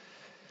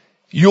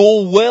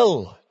 Your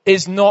will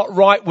is not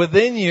right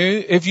within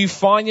you if you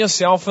find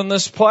yourself in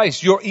this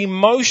place. Your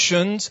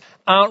emotions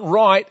aren't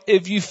right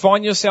if you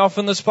find yourself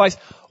in this place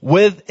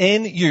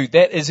within you.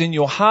 That is in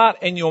your heart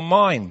and your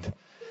mind.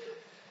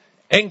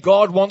 And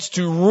God wants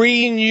to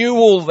renew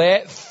all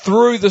that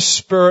through the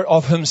Spirit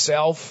of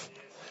Himself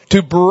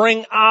to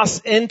bring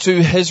us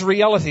into His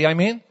reality.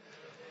 Amen?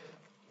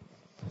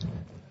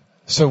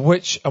 So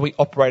which are we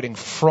operating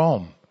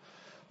from?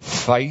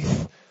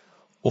 Faith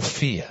or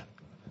fear?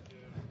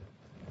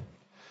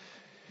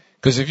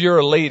 Because if you're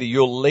a leader,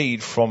 you'll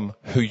lead from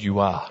who you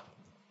are.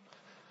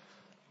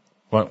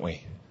 Won't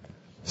we?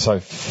 So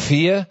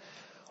fear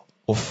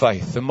or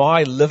faith? Am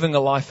I living a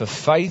life of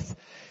faith,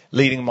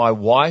 leading my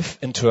wife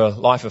into a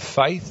life of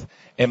faith,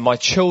 and my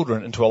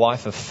children into a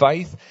life of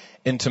faith,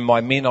 into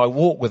my men I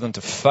walk with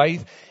into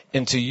faith,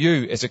 into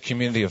you as a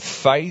community of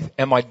faith?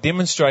 Am I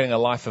demonstrating a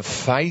life of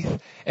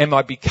faith? Am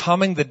I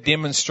becoming the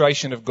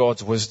demonstration of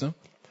God's wisdom?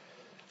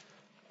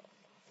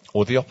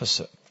 Or the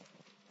opposite?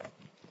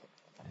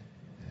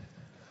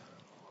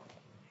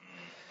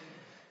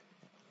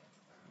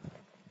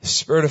 The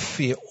spirit of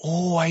fear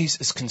always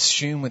is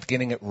consumed with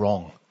getting it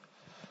wrong.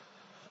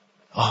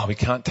 Oh, we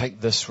can't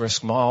take this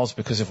risk, Miles,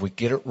 because if we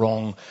get it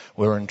wrong,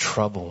 we're in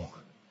trouble.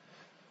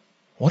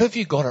 What if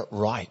you got it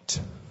right?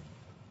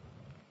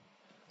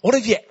 What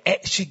if you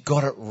actually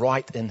got it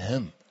right in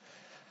Him?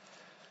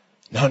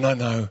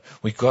 No.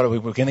 We're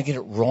going to get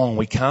it wrong.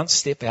 We can't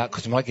step out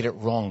because we might get it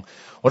wrong.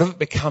 What if it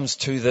becomes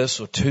to this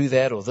or to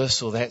that or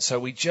this or that? So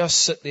we just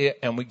sit there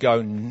and we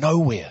go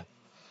nowhere.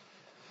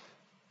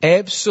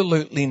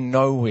 Absolutely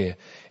nowhere.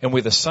 And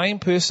we're the same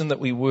person that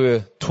we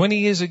were 20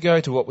 years ago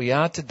to what we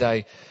are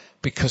today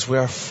because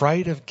we're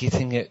afraid of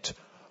getting it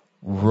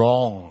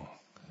wrong.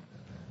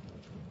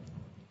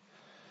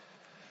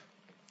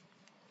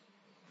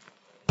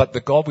 But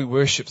the God we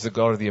worship is the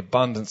God of the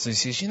abundance. He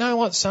says, you know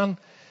what, son?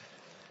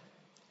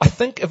 I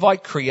think if I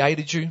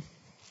created you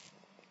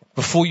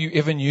before you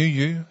ever knew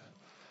you,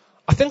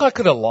 I think I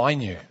could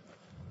align you.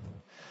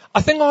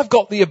 I think I've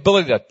got the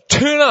ability to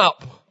turn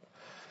up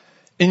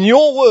in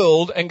your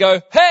world and go,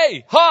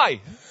 hey,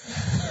 hi.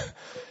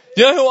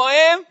 You know who I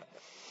am?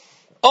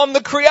 I'm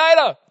the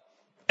creator.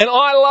 And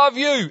I love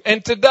you.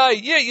 And today,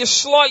 you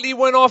slightly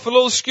went off a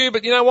little skew,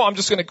 but you know what? I'm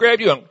just going to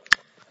grab you and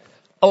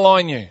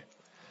align you.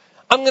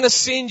 I'm going to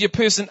send you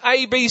person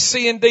A, B,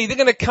 C, and D. They're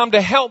going to come to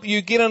help you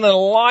get in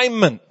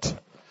alignment.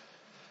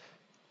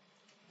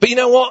 But you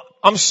know what?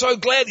 I'm so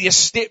glad you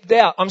stepped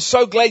out. I'm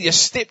so glad you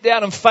stepped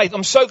out in faith.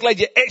 I'm so glad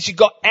you actually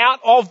got out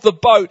of the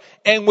boat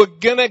and we're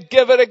going to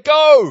give it a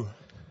go.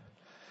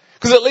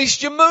 Because at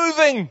least you're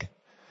moving.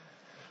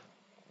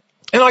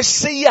 And I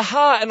see your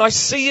heart and I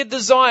see your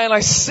desire and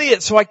I see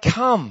it, so I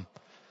come.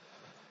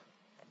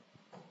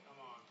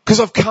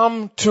 Because I've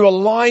come to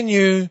align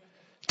you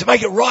to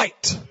make it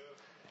right.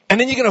 And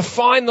then you're going to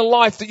find the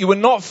life that you were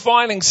not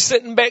finding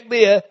sitting back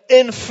there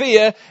in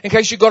fear in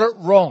case you got it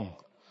wrong.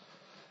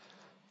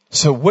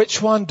 So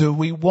which one do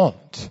we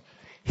want?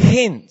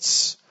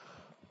 Hence,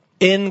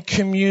 in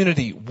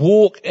community,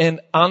 walk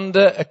in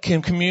under a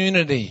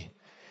community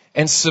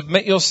and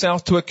submit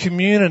yourself to a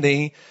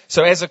community.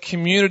 So as a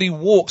community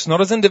walks,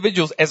 not as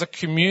individuals, as a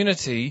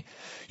community,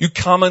 you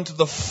come into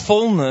the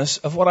fullness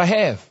of what I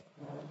have.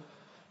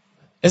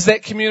 Is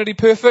that community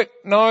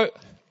perfect? No.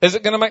 Is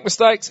it going to make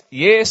mistakes?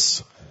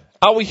 Yes.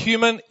 Are we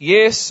human?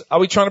 Yes. Are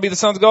we trying to be the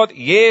sons of God?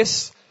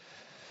 Yes.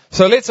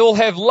 So let's all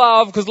have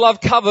love because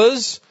love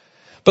covers.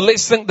 But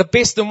let's think the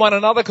best in one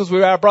another because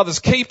we're our brother's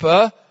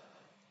keeper.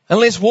 And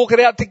let's walk it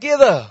out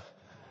together.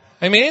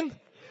 Amen?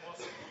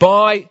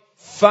 By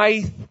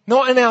faith,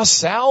 not in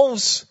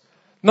ourselves,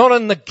 Not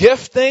in the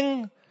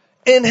gifting,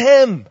 in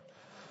Him.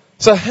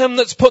 So Him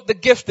that's put the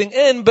gifting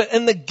in, but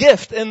in the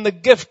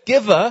gift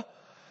giver,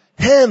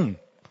 Him.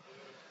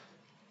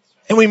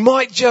 And we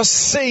might just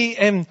see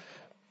and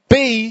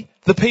be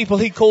the people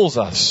He calls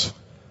us.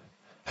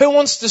 Who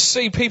wants to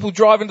see people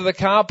drive into the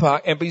car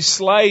park and be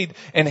slayed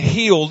and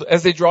healed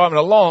as they're driving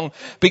along,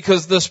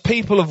 because this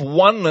people of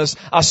oneness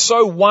are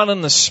so one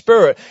in the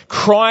Spirit,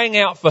 crying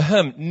out for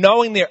Him,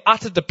 knowing their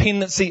utter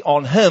dependency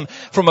on Him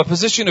from a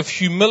position of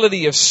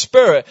humility of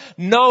spirit,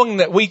 knowing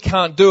that we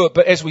can't do it,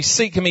 but as we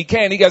seek Him, He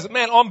can. He goes,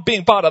 man, I'm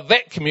being part of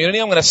that community.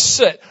 I'm going to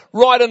sit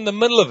right in the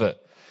middle of it.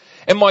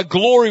 And my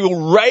glory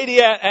will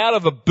radiate out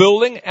of a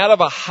building, out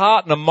of a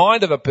heart and a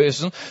mind of a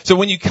person. So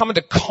when you come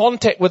into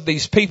contact with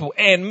these people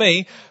and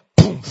me,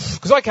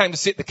 because I came to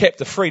set the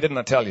captive free, didn't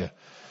I tell you?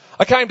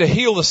 I came to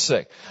heal the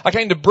sick. I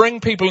came to bring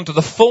people into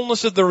the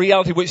fullness of the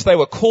reality which they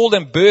were called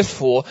and birthed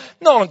for,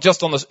 not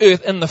just on this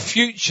earth, in the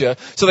future,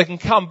 so they can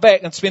come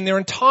back and spend their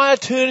entire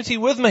eternity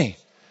with me.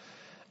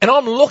 And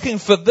I'm looking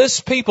for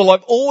this people.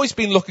 I've always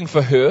been looking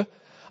for her.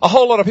 A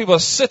whole lot of people are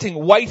sitting,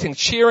 waiting,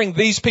 cheering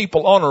these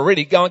people on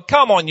already, going,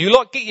 come on, you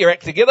lot, get your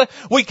act together.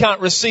 We can't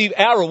receive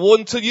our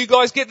reward until you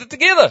guys get it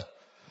together.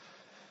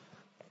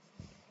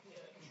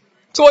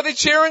 That's why they're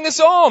cheering us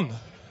on.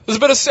 There's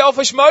a bit of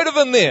selfish motive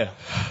in there.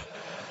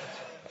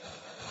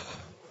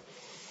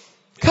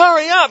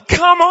 Hurry up,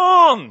 come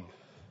on.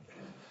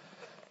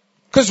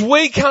 Because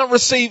we can't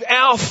receive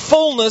our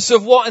fullness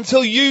of what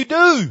until you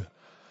do.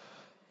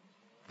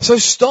 So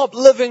stop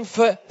living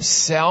for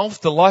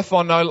self, the life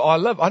I know I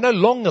live. I no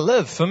longer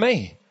live for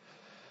me.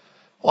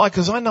 Why?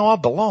 Because I know I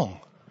belong.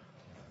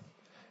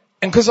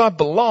 And because I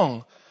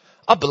belong,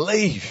 I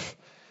believe.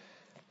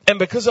 And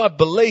because I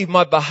believe,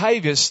 my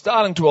behavior is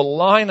starting to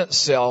align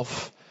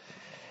itself.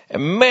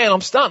 And man,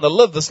 I'm starting to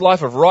live this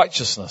life of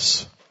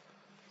righteousness.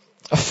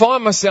 I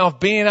find myself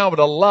being able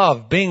to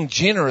love, being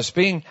generous,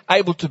 being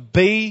able to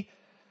be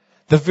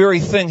the very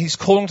thing He's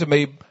calling to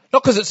me.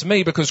 Not because it's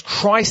me, because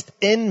Christ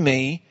in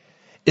me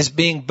is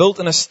being built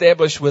and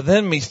established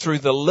within me through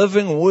the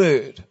living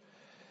Word.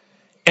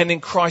 And then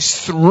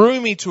Christ through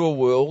me to a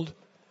world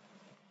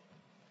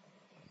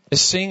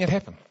is seeing it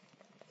happen.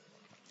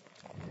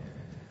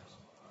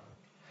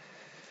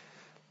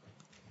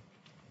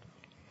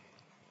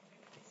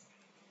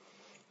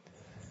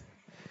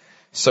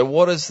 So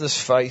what is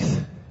this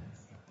faith?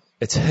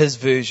 It's His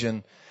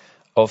version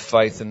of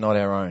faith and not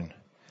our own.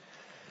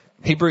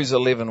 Hebrews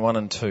 11, 1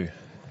 and 2.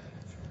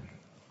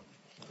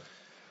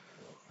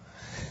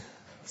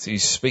 So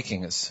He's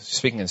speaking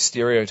in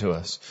stereo to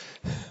us.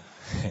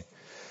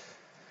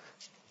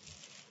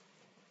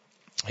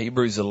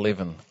 Hebrews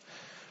 11,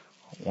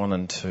 1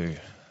 and 2.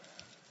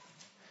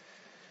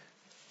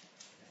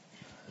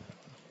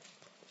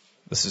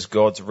 This is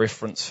God's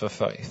reference for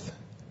faith.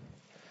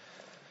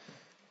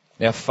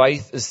 Now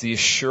faith is the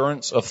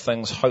assurance of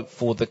things hoped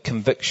for, the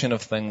conviction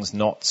of things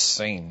not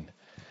seen.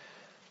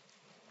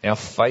 Now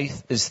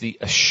faith is the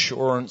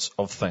assurance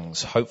of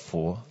things hoped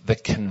for, the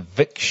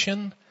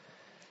conviction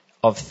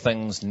of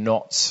things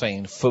not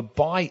seen. For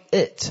by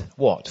it,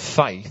 what?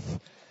 Faith,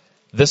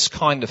 this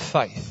kind of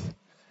faith,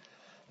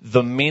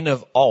 the men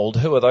of old,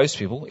 who are those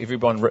people?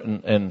 Everyone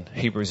written in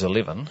Hebrews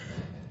 11,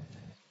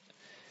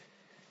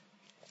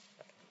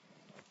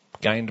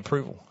 gained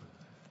approval.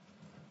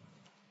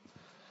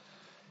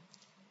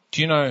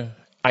 Do you know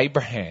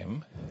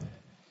Abraham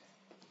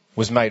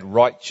was made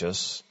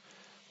righteous?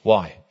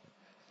 Why?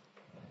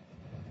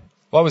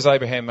 Why was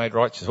Abraham made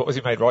righteous? What was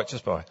he made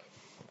righteous by?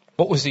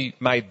 What was he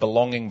made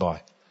belonging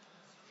by?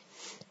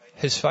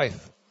 His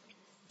faith.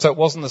 So it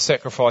wasn't the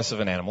sacrifice of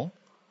an animal.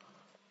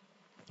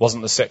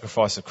 Wasn't the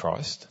sacrifice of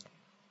Christ,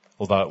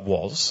 although it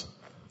was.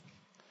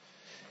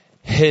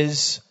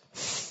 His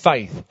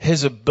faith,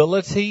 his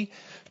ability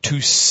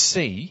to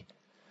see,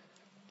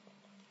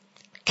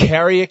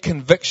 carry a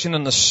conviction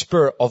in the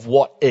spirit of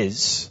what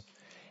is,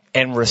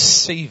 and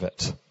receive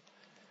it.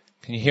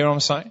 Can you hear what I'm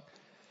saying?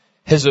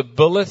 His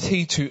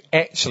ability to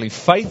actually,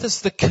 faith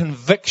is the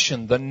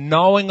conviction, the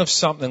knowing of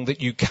something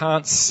that you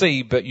can't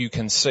see, but you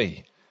can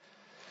see.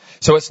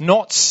 So it's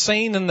not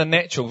seen in the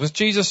natural. Was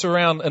Jesus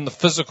around in the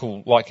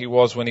physical like He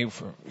was when he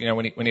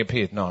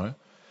appeared? No.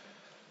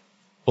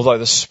 Although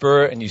the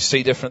Spirit, and you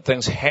see different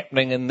things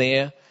happening in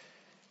there,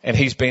 and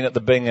He's been at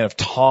the beginning of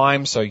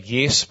time, so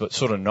yes, but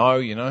sort of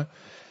no,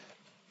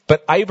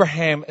 But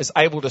Abraham is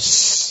able to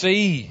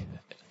see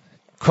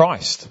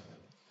Christ.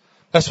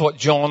 That's what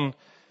John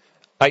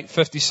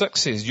 8:56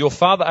 says. Your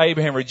father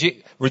Abraham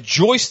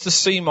rejoiced to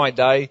see my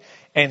day,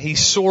 and he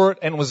saw it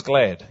and was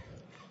glad.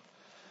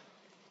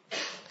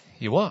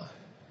 You what?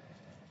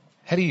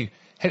 How do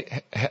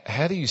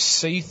you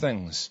see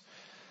things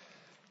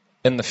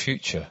in the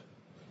future?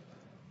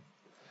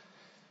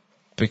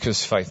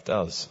 Because faith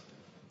does.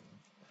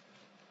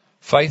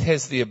 Faith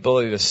has the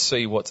ability to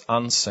see what's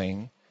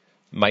unseen,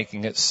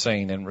 making it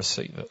seen, and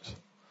receive it.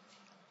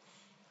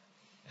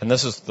 And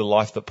this is the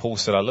life that Paul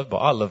said I live by.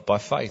 I live by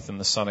faith in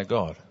the Son of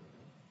God.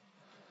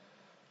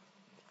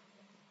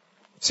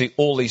 See,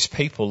 all these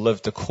people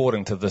lived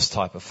according to this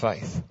type of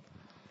faith.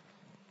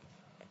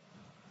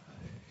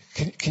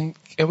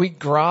 Are we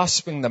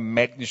grasping the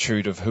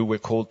magnitude of who we're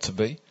called to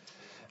be?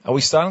 Are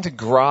we starting to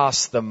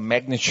grasp the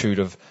magnitude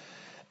of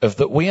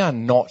that we are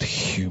not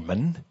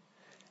human,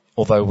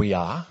 although we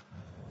are?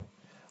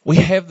 We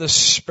have the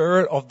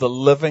Spirit of the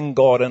living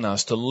God in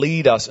us to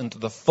lead us into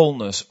the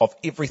fullness of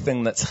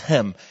everything that's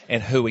Him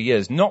and who He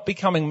is. Not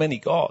becoming many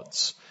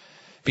gods,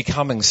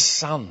 becoming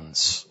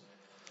sons.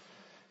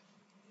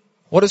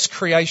 What is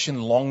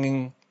creation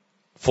longing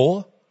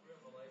for?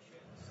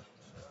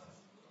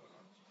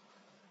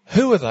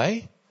 Who are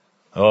they?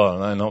 Oh,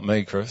 no, not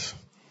me, Chris.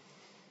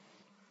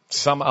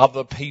 Some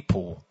other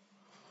people.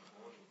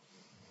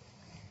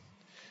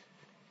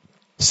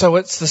 So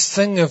it's this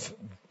thing of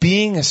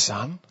being a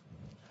son,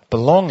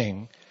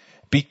 belonging,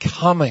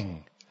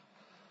 becoming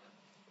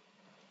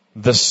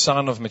the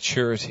son of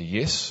maturity,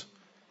 yes?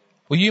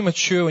 Were you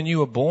mature when you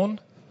were born?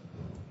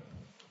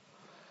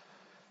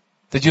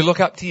 Did you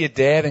look up to your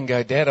dad and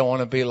go, Dad, I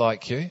want to be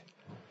like you?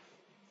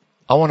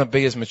 I want to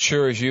be as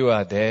mature as you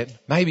are, Dad.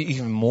 Maybe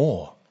even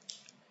more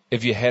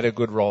if you had a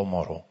good role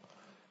model.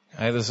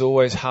 Okay, this is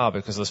always hard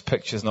because this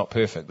picture's not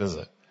perfect, is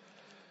it?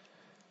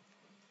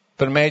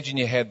 But imagine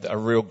you had a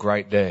real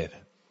great dad.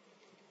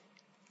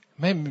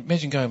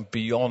 Imagine going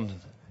beyond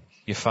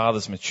your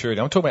father's maturity.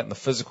 I'm talking about in the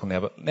physical now,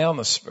 but now in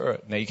the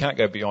spirit. Now you can't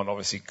go beyond,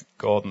 obviously,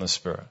 God and the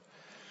spirit.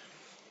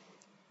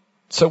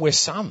 So we're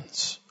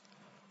sons.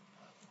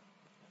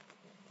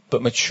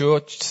 But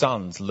mature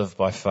sons live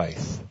by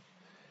faith.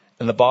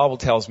 And the Bible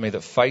tells me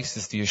that faith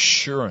is the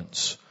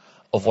assurance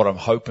of what I'm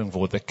hoping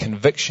for, the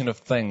conviction of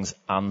things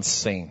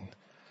unseen.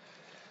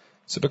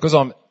 So because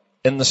I'm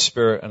in the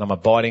Spirit and I'm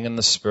abiding in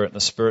the Spirit and the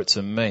Spirit's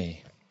in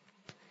me,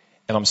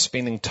 and I'm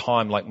spending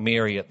time like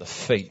Mary at the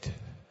feet,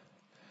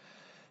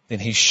 then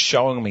He's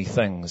showing me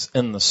things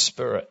in the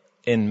Spirit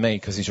in me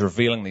because He's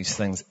revealing these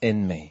things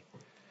in me,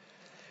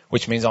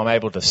 which means I'm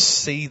able to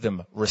see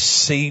them,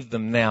 receive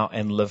them now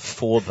and live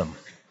for them.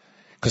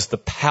 Because the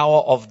power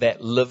of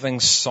that living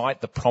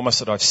sight, the promise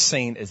that I've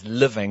seen is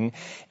living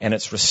and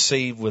it's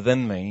received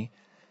within me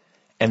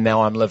and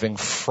now I'm living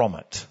from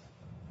it.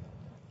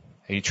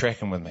 Are you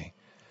tracking with me?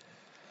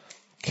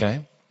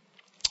 Okay.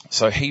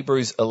 So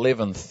Hebrews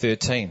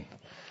 11:13.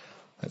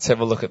 Let's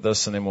have a look at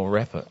this and then we'll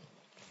wrap it.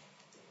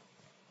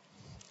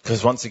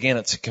 Because once again,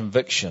 it's a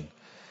conviction.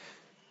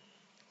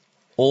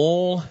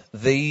 All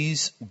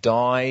these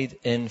died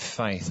in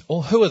faith.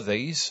 Well, who are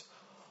these?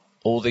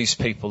 All these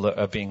people that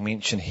are being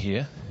mentioned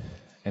here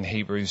in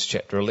Hebrews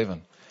chapter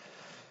 11.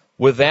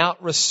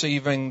 Without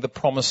receiving the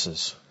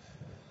promises.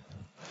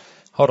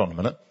 Hold on a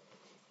minute.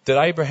 Did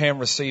Abraham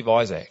receive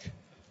Isaac?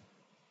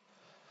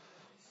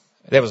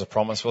 That was a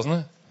promise, wasn't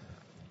it?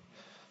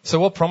 So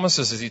what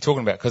promises is he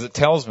talking about? Because it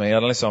tells me,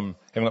 unless I'm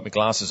haven't got my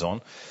glasses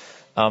on,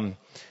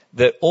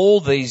 that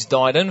all these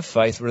died in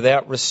faith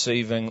without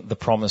receiving the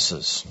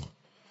promises.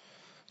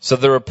 So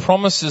there are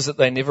promises that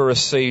they never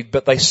received,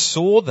 but they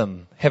saw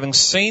them, having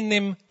seen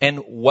them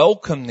and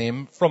welcomed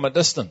them from a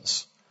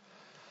distance.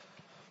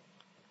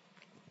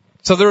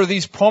 So there are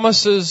these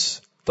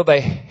promises that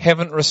they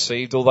haven't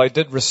received, or they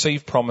did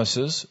receive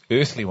promises,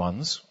 earthly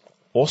ones.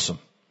 Awesome.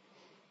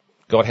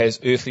 God has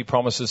earthly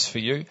promises for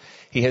you.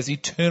 He has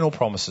eternal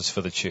promises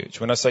for the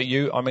church. When I say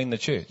you, I mean the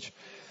church.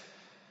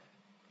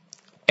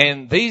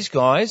 And these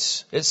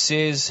guys, it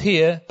says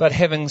here, but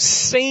having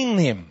seen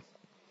them,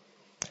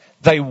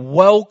 they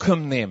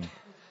welcome them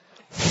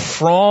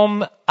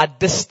from a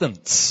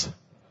distance.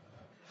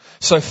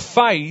 So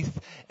faith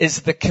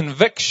is the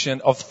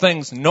conviction of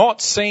things not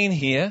seen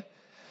here,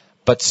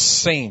 but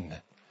seen.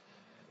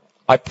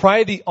 I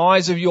pray the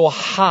eyes of your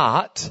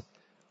heart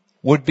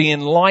would be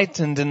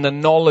enlightened in the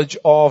knowledge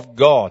of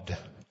God.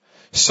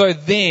 So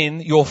then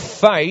your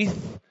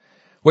faith,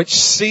 which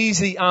sees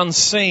the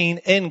unseen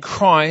in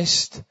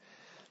Christ,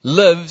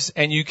 lives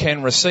and you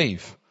can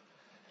receive.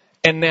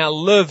 And now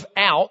live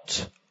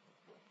out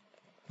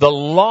the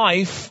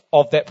life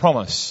of that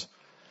promise.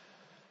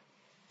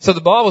 So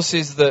the Bible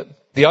says that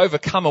the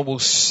overcomer will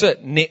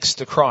sit next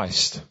to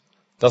Christ,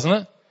 doesn't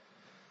it?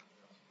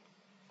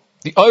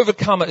 The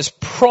overcomer is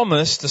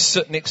promised to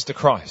sit next to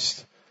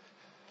Christ.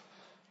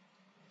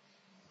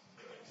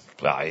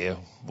 Ah, yeah,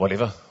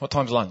 whatever. What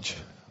time's lunch?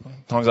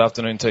 What time's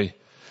afternoon tea?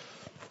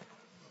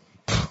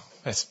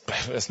 That's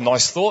a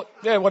nice thought.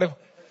 Yeah, whatever.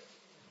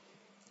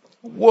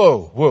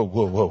 Whoa.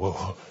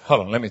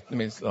 Hold on, let me,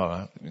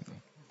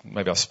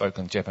 maybe I've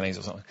spoken Japanese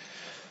or something.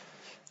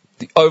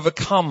 The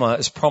overcomer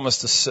is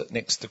promised to sit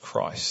next to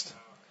Christ.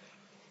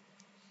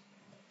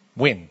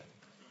 When?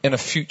 In a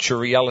future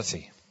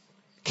reality.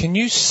 Can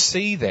you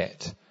see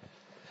that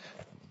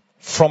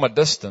from a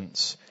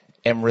distance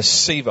and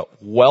receive it,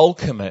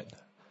 welcome it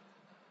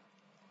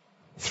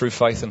through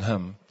faith in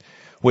Him,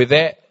 where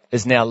that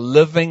is now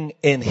living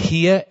in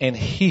here and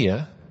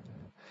here?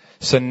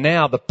 So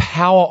now the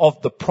power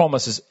of the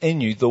promise is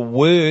in you, the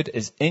word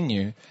is in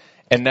you,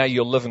 and now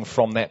you're living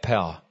from that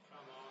power.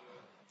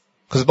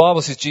 Because the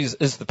Bible says Jesus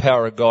is the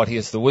power of God. He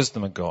is the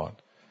wisdom of God.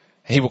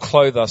 He will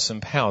clothe us in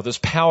power. There's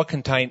power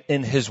contained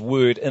in His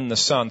word, in the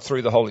Son,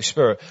 through the Holy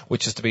Spirit,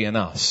 which is to be in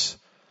us.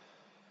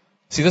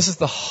 See, this is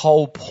the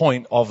whole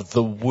point of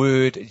the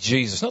word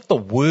Jesus. Not the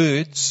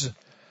words,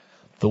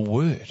 the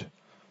word.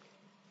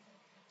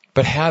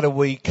 But how do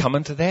we come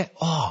into that?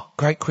 Oh,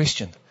 great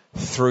question.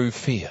 Through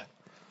fear.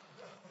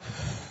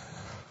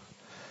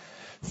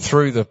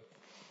 Through the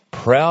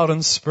proud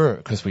in spirit,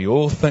 because we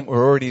all think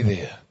we're already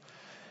there.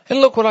 And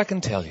look what I can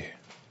tell you.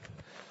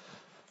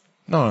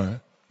 No,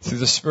 through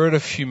the spirit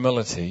of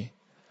humility,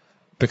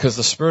 because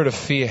the spirit of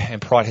fear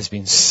and pride has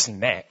been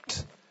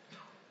snapped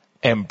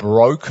and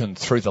broken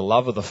through the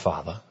love of the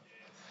Father,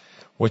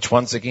 which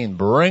once again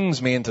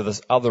brings me into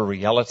this other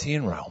reality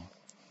and realm.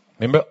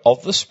 Remember,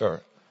 of the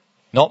Spirit,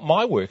 not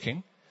my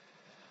working.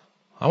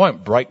 I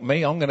won't break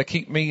me. I'm going to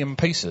keep me in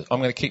pieces. I'm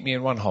going to keep me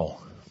in one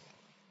whole.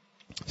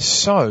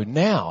 So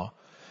now,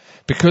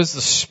 because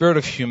the spirit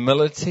of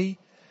humility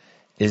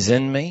is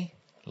in me,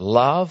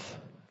 love,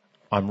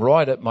 I'm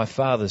right at my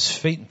Father's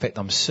feet. In fact,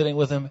 I'm sitting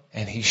with him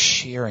and he's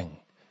sharing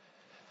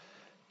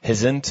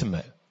his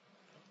intimate.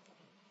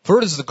 For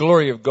it is the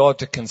glory of God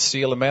to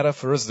conceal a matter,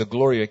 for it is the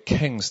glory of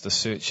kings to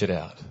search it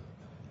out. The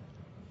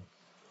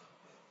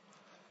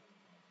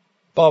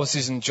Bible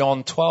says in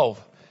John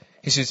 12,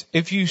 he says,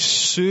 if you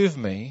serve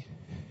me,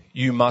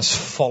 you must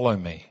follow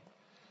me.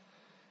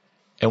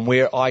 And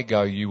where I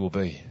go, you will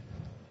be.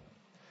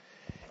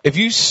 If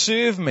you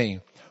serve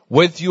me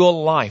with your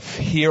life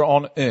here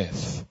on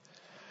earth,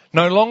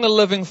 no longer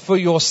living for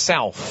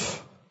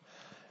yourself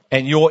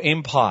and your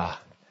empire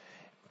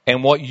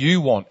and what you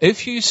want.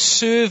 If you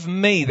serve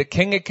me, the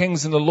King of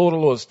Kings and the Lord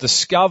of Lords,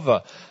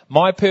 discover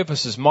my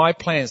purposes, my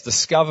plans,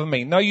 discover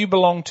me. No, you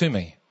belong to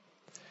me.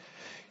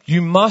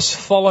 You must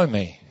follow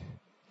me.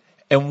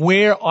 And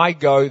where I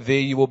go, there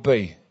you will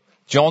be.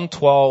 John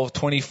 12,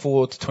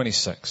 24 to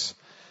 26.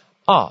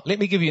 Let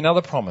me give you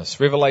another promise.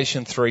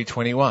 Revelation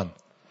 3:21.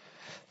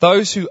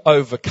 Those who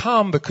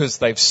overcome because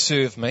they've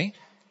served me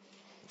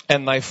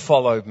and they've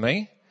followed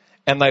me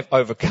and they've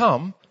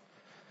overcome,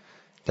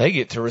 they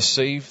get to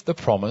receive the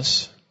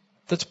promise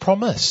that's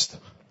promised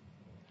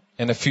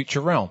in a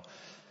future realm.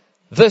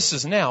 This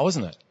is now,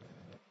 isn't it?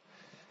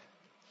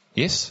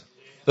 Yes?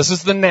 This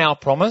is the now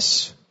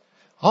promise.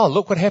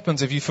 Look what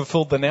happens if you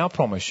fulfilled the now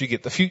promise. You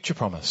get the future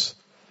promise.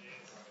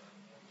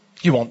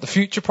 You want the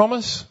future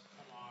promise?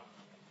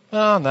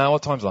 No,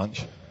 what time's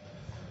lunch?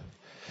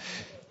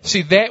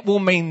 See, that will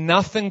mean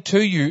nothing to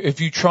you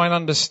if you try and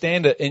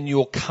understand it in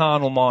your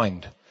carnal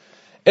mind.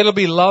 It'll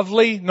be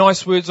lovely,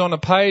 nice words on a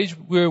page,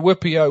 we're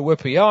whippy-o,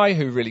 whippy-I,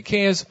 who really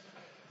cares?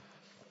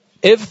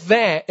 If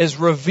that is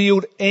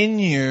revealed in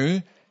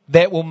you,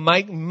 that will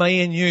make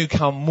me and you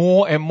come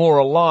more and more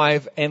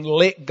alive and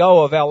let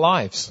go of our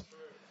lives.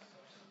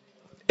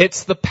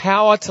 It's the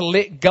power to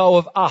let go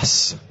of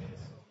us.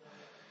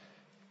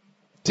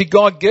 See,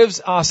 God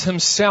gives us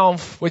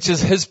himself, which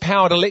is his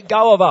power to let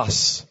go of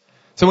us.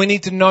 So we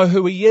need to know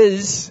who he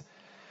is,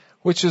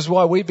 which is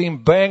why we've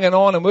been banging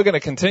on and we're going to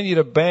continue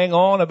to bang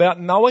on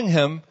about knowing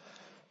him.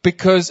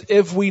 Because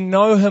if we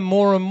know him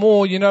more and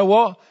more, you know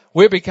what?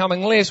 We're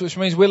becoming less, which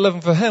means we're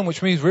living for him,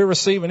 which means we're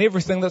receiving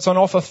everything that's on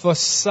offer for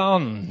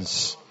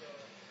sons.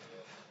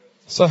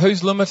 So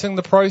who's limiting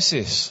the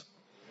process?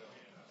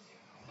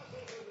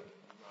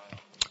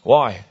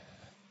 Why?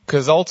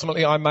 Because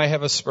ultimately I may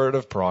have a spirit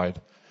of pride,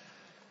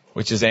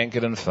 which is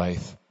anchored in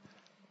faith.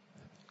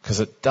 Because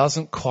it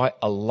doesn't quite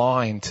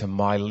align to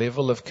my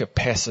level of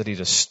capacity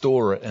to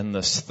store it in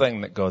this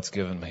thing that God's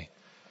given me.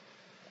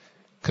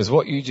 Because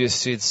what you just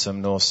said,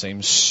 Simnor,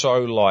 seems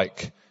so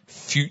like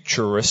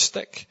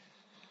futuristic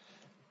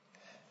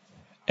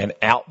and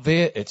out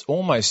there, it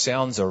almost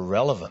sounds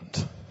irrelevant.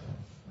 Do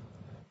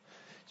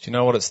you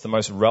know what? It's the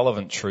most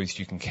relevant truth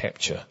you can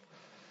capture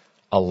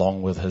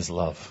along with his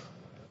love.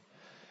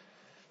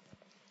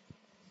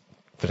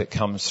 But it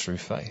comes through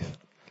faith.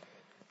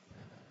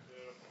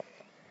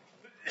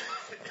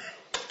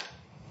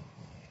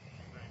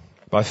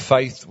 By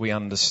faith, we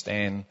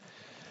understand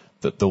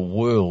that the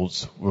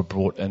worlds were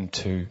brought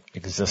into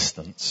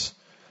existence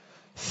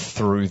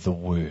through the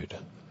Word.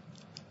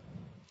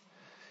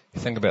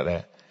 Think about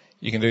that.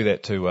 You can do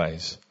that two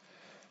ways.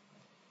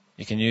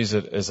 You can use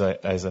it as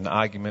an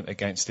argument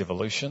against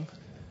evolution,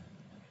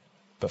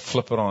 but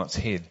flip it on its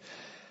head.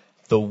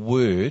 The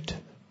Word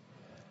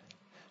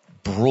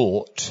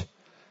brought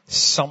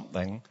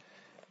something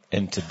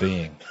into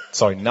being.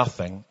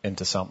 Nothing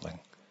into something.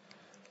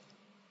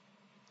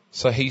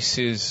 So he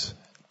says,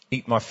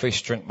 eat my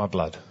flesh, drink my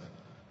blood.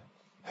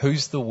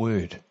 Who's the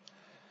Word?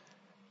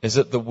 Is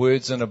it the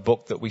words in a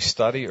book that we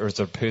study, or is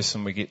it a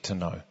person we get to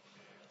know?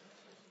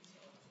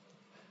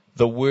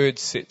 The Word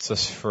sets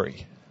us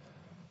free.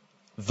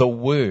 The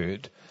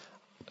Word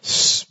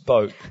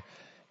spoke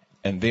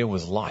and there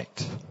was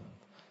light.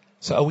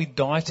 So are we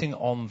dieting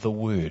on the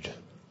Word?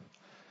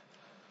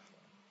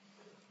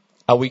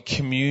 Are we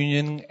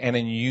communion and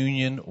in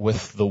union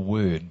with the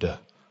Word?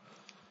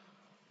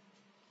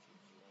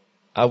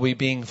 Are we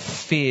being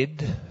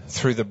fed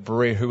through the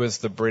bread, who is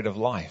the bread of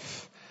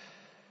life?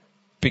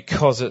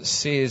 Because it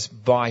says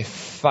by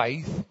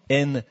faith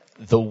in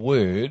the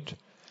Word,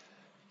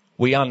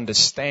 we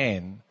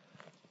understand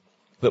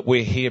that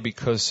we're here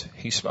because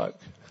he spoke.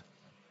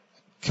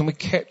 Can we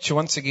capture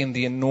once again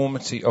the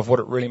enormity of what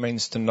it really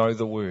means to know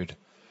the Word?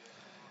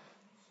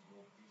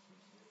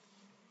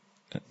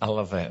 I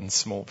love that, in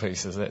small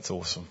pieces. That's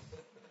awesome.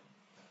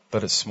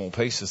 But it's small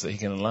pieces that He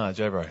can enlarge,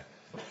 bro?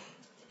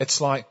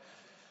 It's like,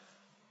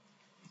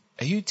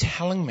 are you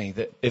telling me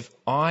that if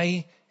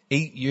I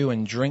eat you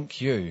and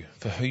drink you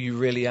for who you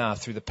really are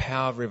through the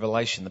power of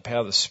revelation, the power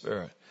of the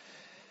Spirit,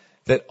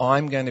 that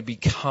I'm going to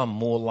become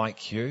more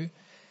like you?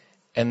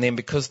 And then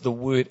because the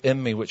Word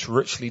in me, which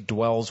richly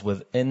dwells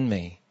within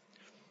me,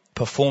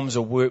 performs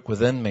a work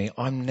within me,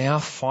 I now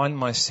find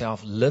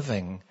myself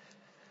living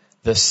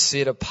this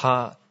set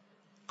apart,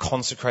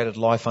 consecrated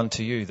life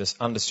unto you, this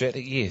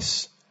undistracted,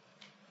 yes.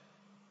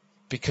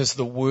 Because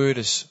the Word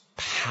is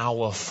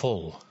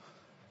powerful.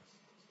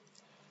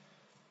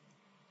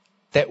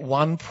 That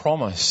one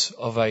promise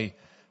of a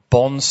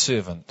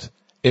bondservant,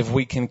 if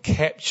we can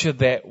capture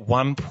that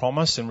one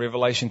promise in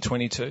Revelation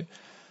 22,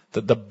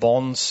 that the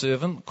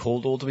bondservant,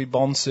 called all to be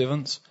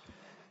bondservants,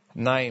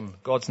 name,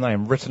 God's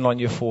name, written on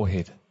your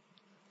forehead,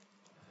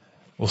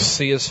 will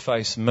see His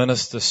face,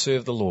 minister,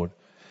 serve the Lord.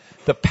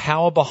 The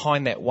power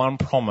behind that one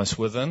promise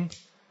within,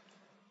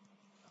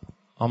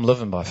 I'm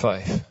living by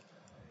faith.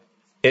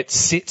 It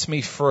sets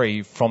me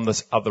free from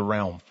this other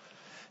realm.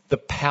 The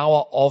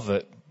power of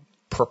it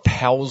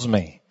propels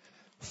me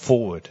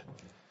forward.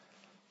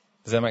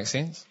 Does that make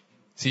sense?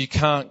 So you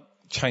can't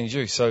change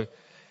you. So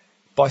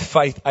by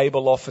faith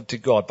Abel offered to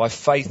God, by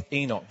faith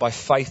Enoch, by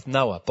faith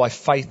Noah, by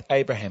faith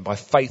Abraham, by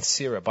faith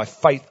Sarah, by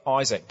faith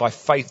Isaac, by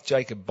faith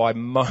Jacob, by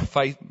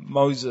faith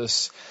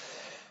Moses.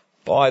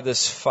 By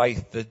this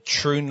faith, the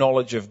true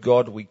knowledge of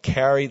God, we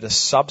carry the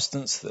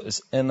substance that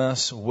is in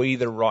us, we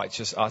the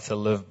righteous are to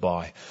live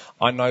by.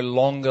 I no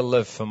longer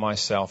live for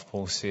myself,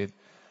 Paul said.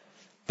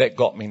 That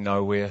got me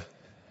nowhere.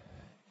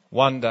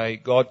 One day,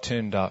 God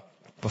turned up.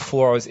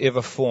 Before I was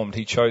ever formed,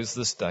 He chose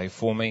this day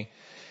for me.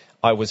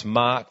 I was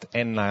marked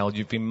and nailed.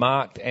 You've been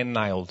marked and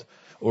nailed,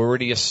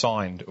 already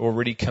assigned,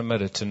 already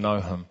committed to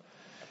know Him.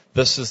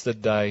 This is the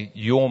day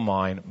you're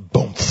mine,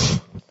 boom,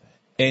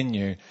 in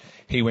you.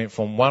 He went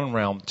from one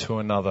realm to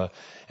another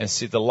and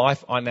said, the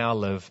life I now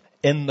live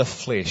in the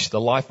flesh, the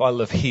life I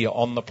live here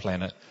on the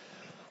planet,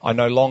 I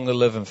no longer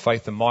live in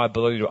faith in my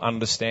ability to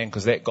understand,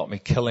 because that got me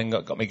killing,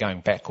 got me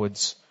going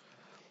backwards.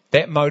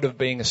 That mode of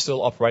being is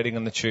still operating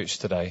in the church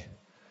today.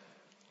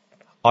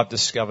 I've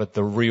discovered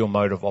the real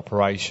mode of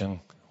operation,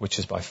 which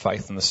is by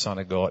faith in the Son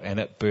of God, and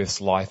it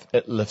births life,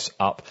 it lifts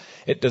up,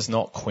 it does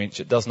not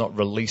quench, it does not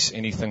release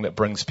anything that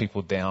brings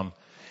people down.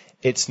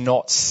 It's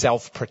not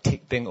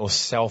self-protecting or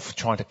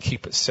trying to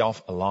keep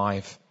itself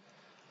alive.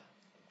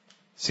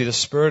 See, the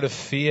spirit of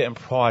fear and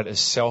pride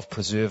is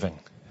self-preserving.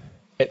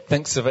 It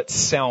thinks of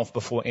itself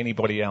before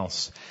anybody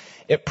else.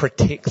 It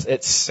protects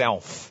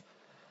itself.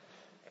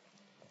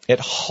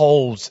 It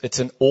holds. It's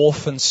an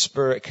orphan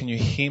spirit. Can you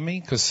hear me?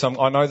 Because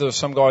I know there are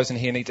some guys in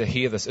here need to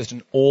hear this. It's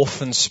an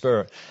orphan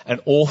spirit. An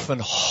orphan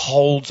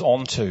holds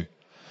onto.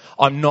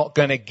 I'm not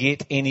going to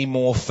get any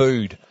more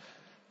food.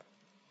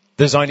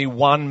 There's only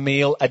one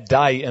meal a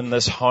day in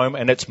this home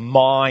and it's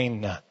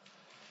mine.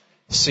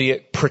 See,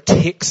 it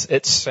protects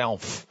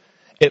itself.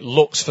 It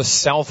looks for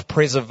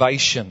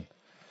self-preservation.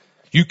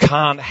 You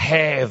can't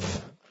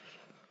have.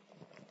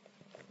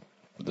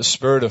 The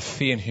spirit of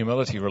fear and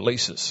humility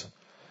releases.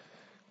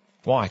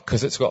 Why?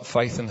 Because it's got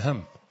faith in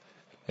Him.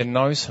 It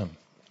knows Him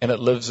and it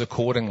lives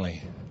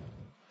accordingly.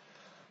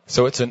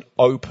 So it's an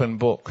open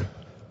book.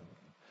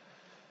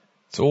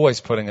 It's always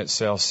putting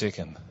itself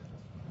second.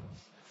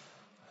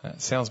 That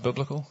sounds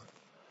biblical.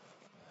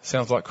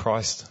 Sounds like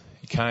Christ.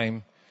 He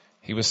came.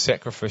 He was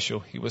sacrificial.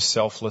 He was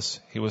selfless.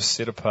 He was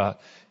set apart.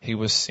 He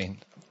was sent.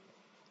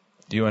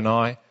 You and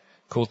I,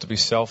 called to be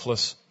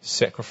selfless,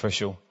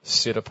 sacrificial,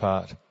 set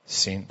apart,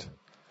 sent.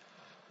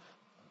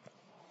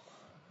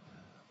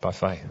 By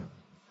faith.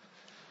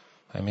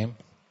 Amen.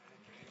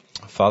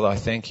 Father, I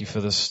thank You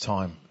for this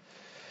time.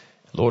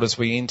 Lord, as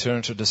we enter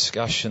into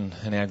discussion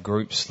in our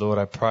groups, Lord,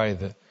 I pray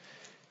that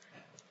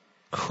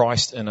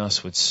Christ in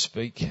us would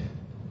speak.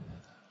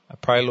 I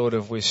pray, Lord,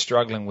 if we're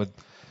struggling with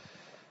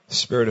the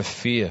spirit of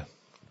fear,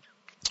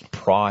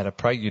 pride, I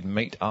pray You'd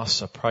meet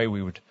us. I pray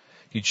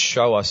You'd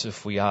show us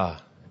if we are.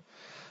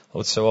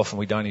 Lord, so often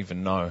we don't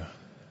even know.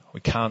 We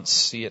can't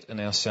see it in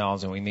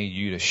ourselves and we need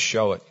You to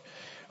show it.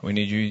 We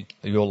need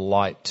Your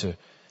light to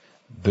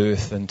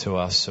birth into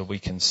us so we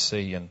can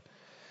see and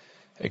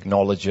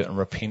acknowledge it and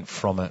repent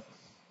from it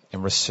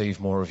and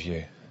receive more of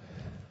You.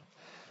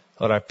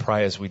 Lord, I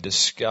pray as we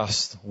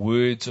discuss,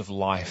 words of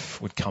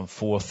life would come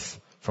forth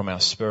from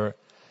our spirit.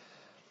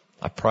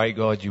 I pray,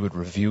 God, You would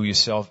reveal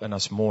Yourself in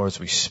us more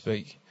as we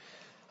speak.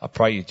 I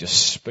pray You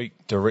just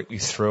speak directly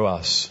through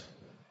us.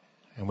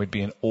 And we'd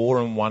be in awe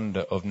and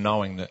wonder of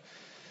knowing that,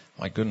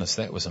 my goodness,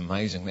 that was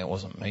amazing. That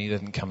wasn't me. It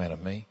didn't come out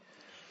of me.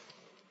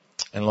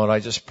 And Lord, I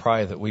just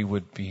pray that we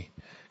would be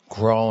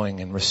growing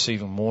and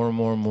receiving more and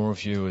more and more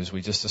of You as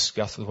we just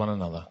discuss with one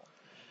another.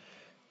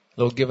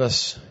 Lord, give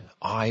us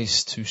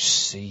eyes to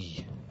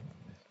see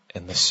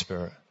in the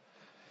Spirit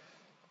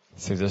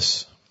through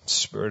this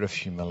spirit of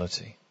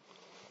humility.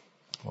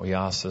 We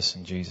ask this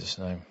in Jesus'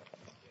 name.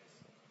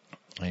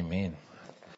 Amen.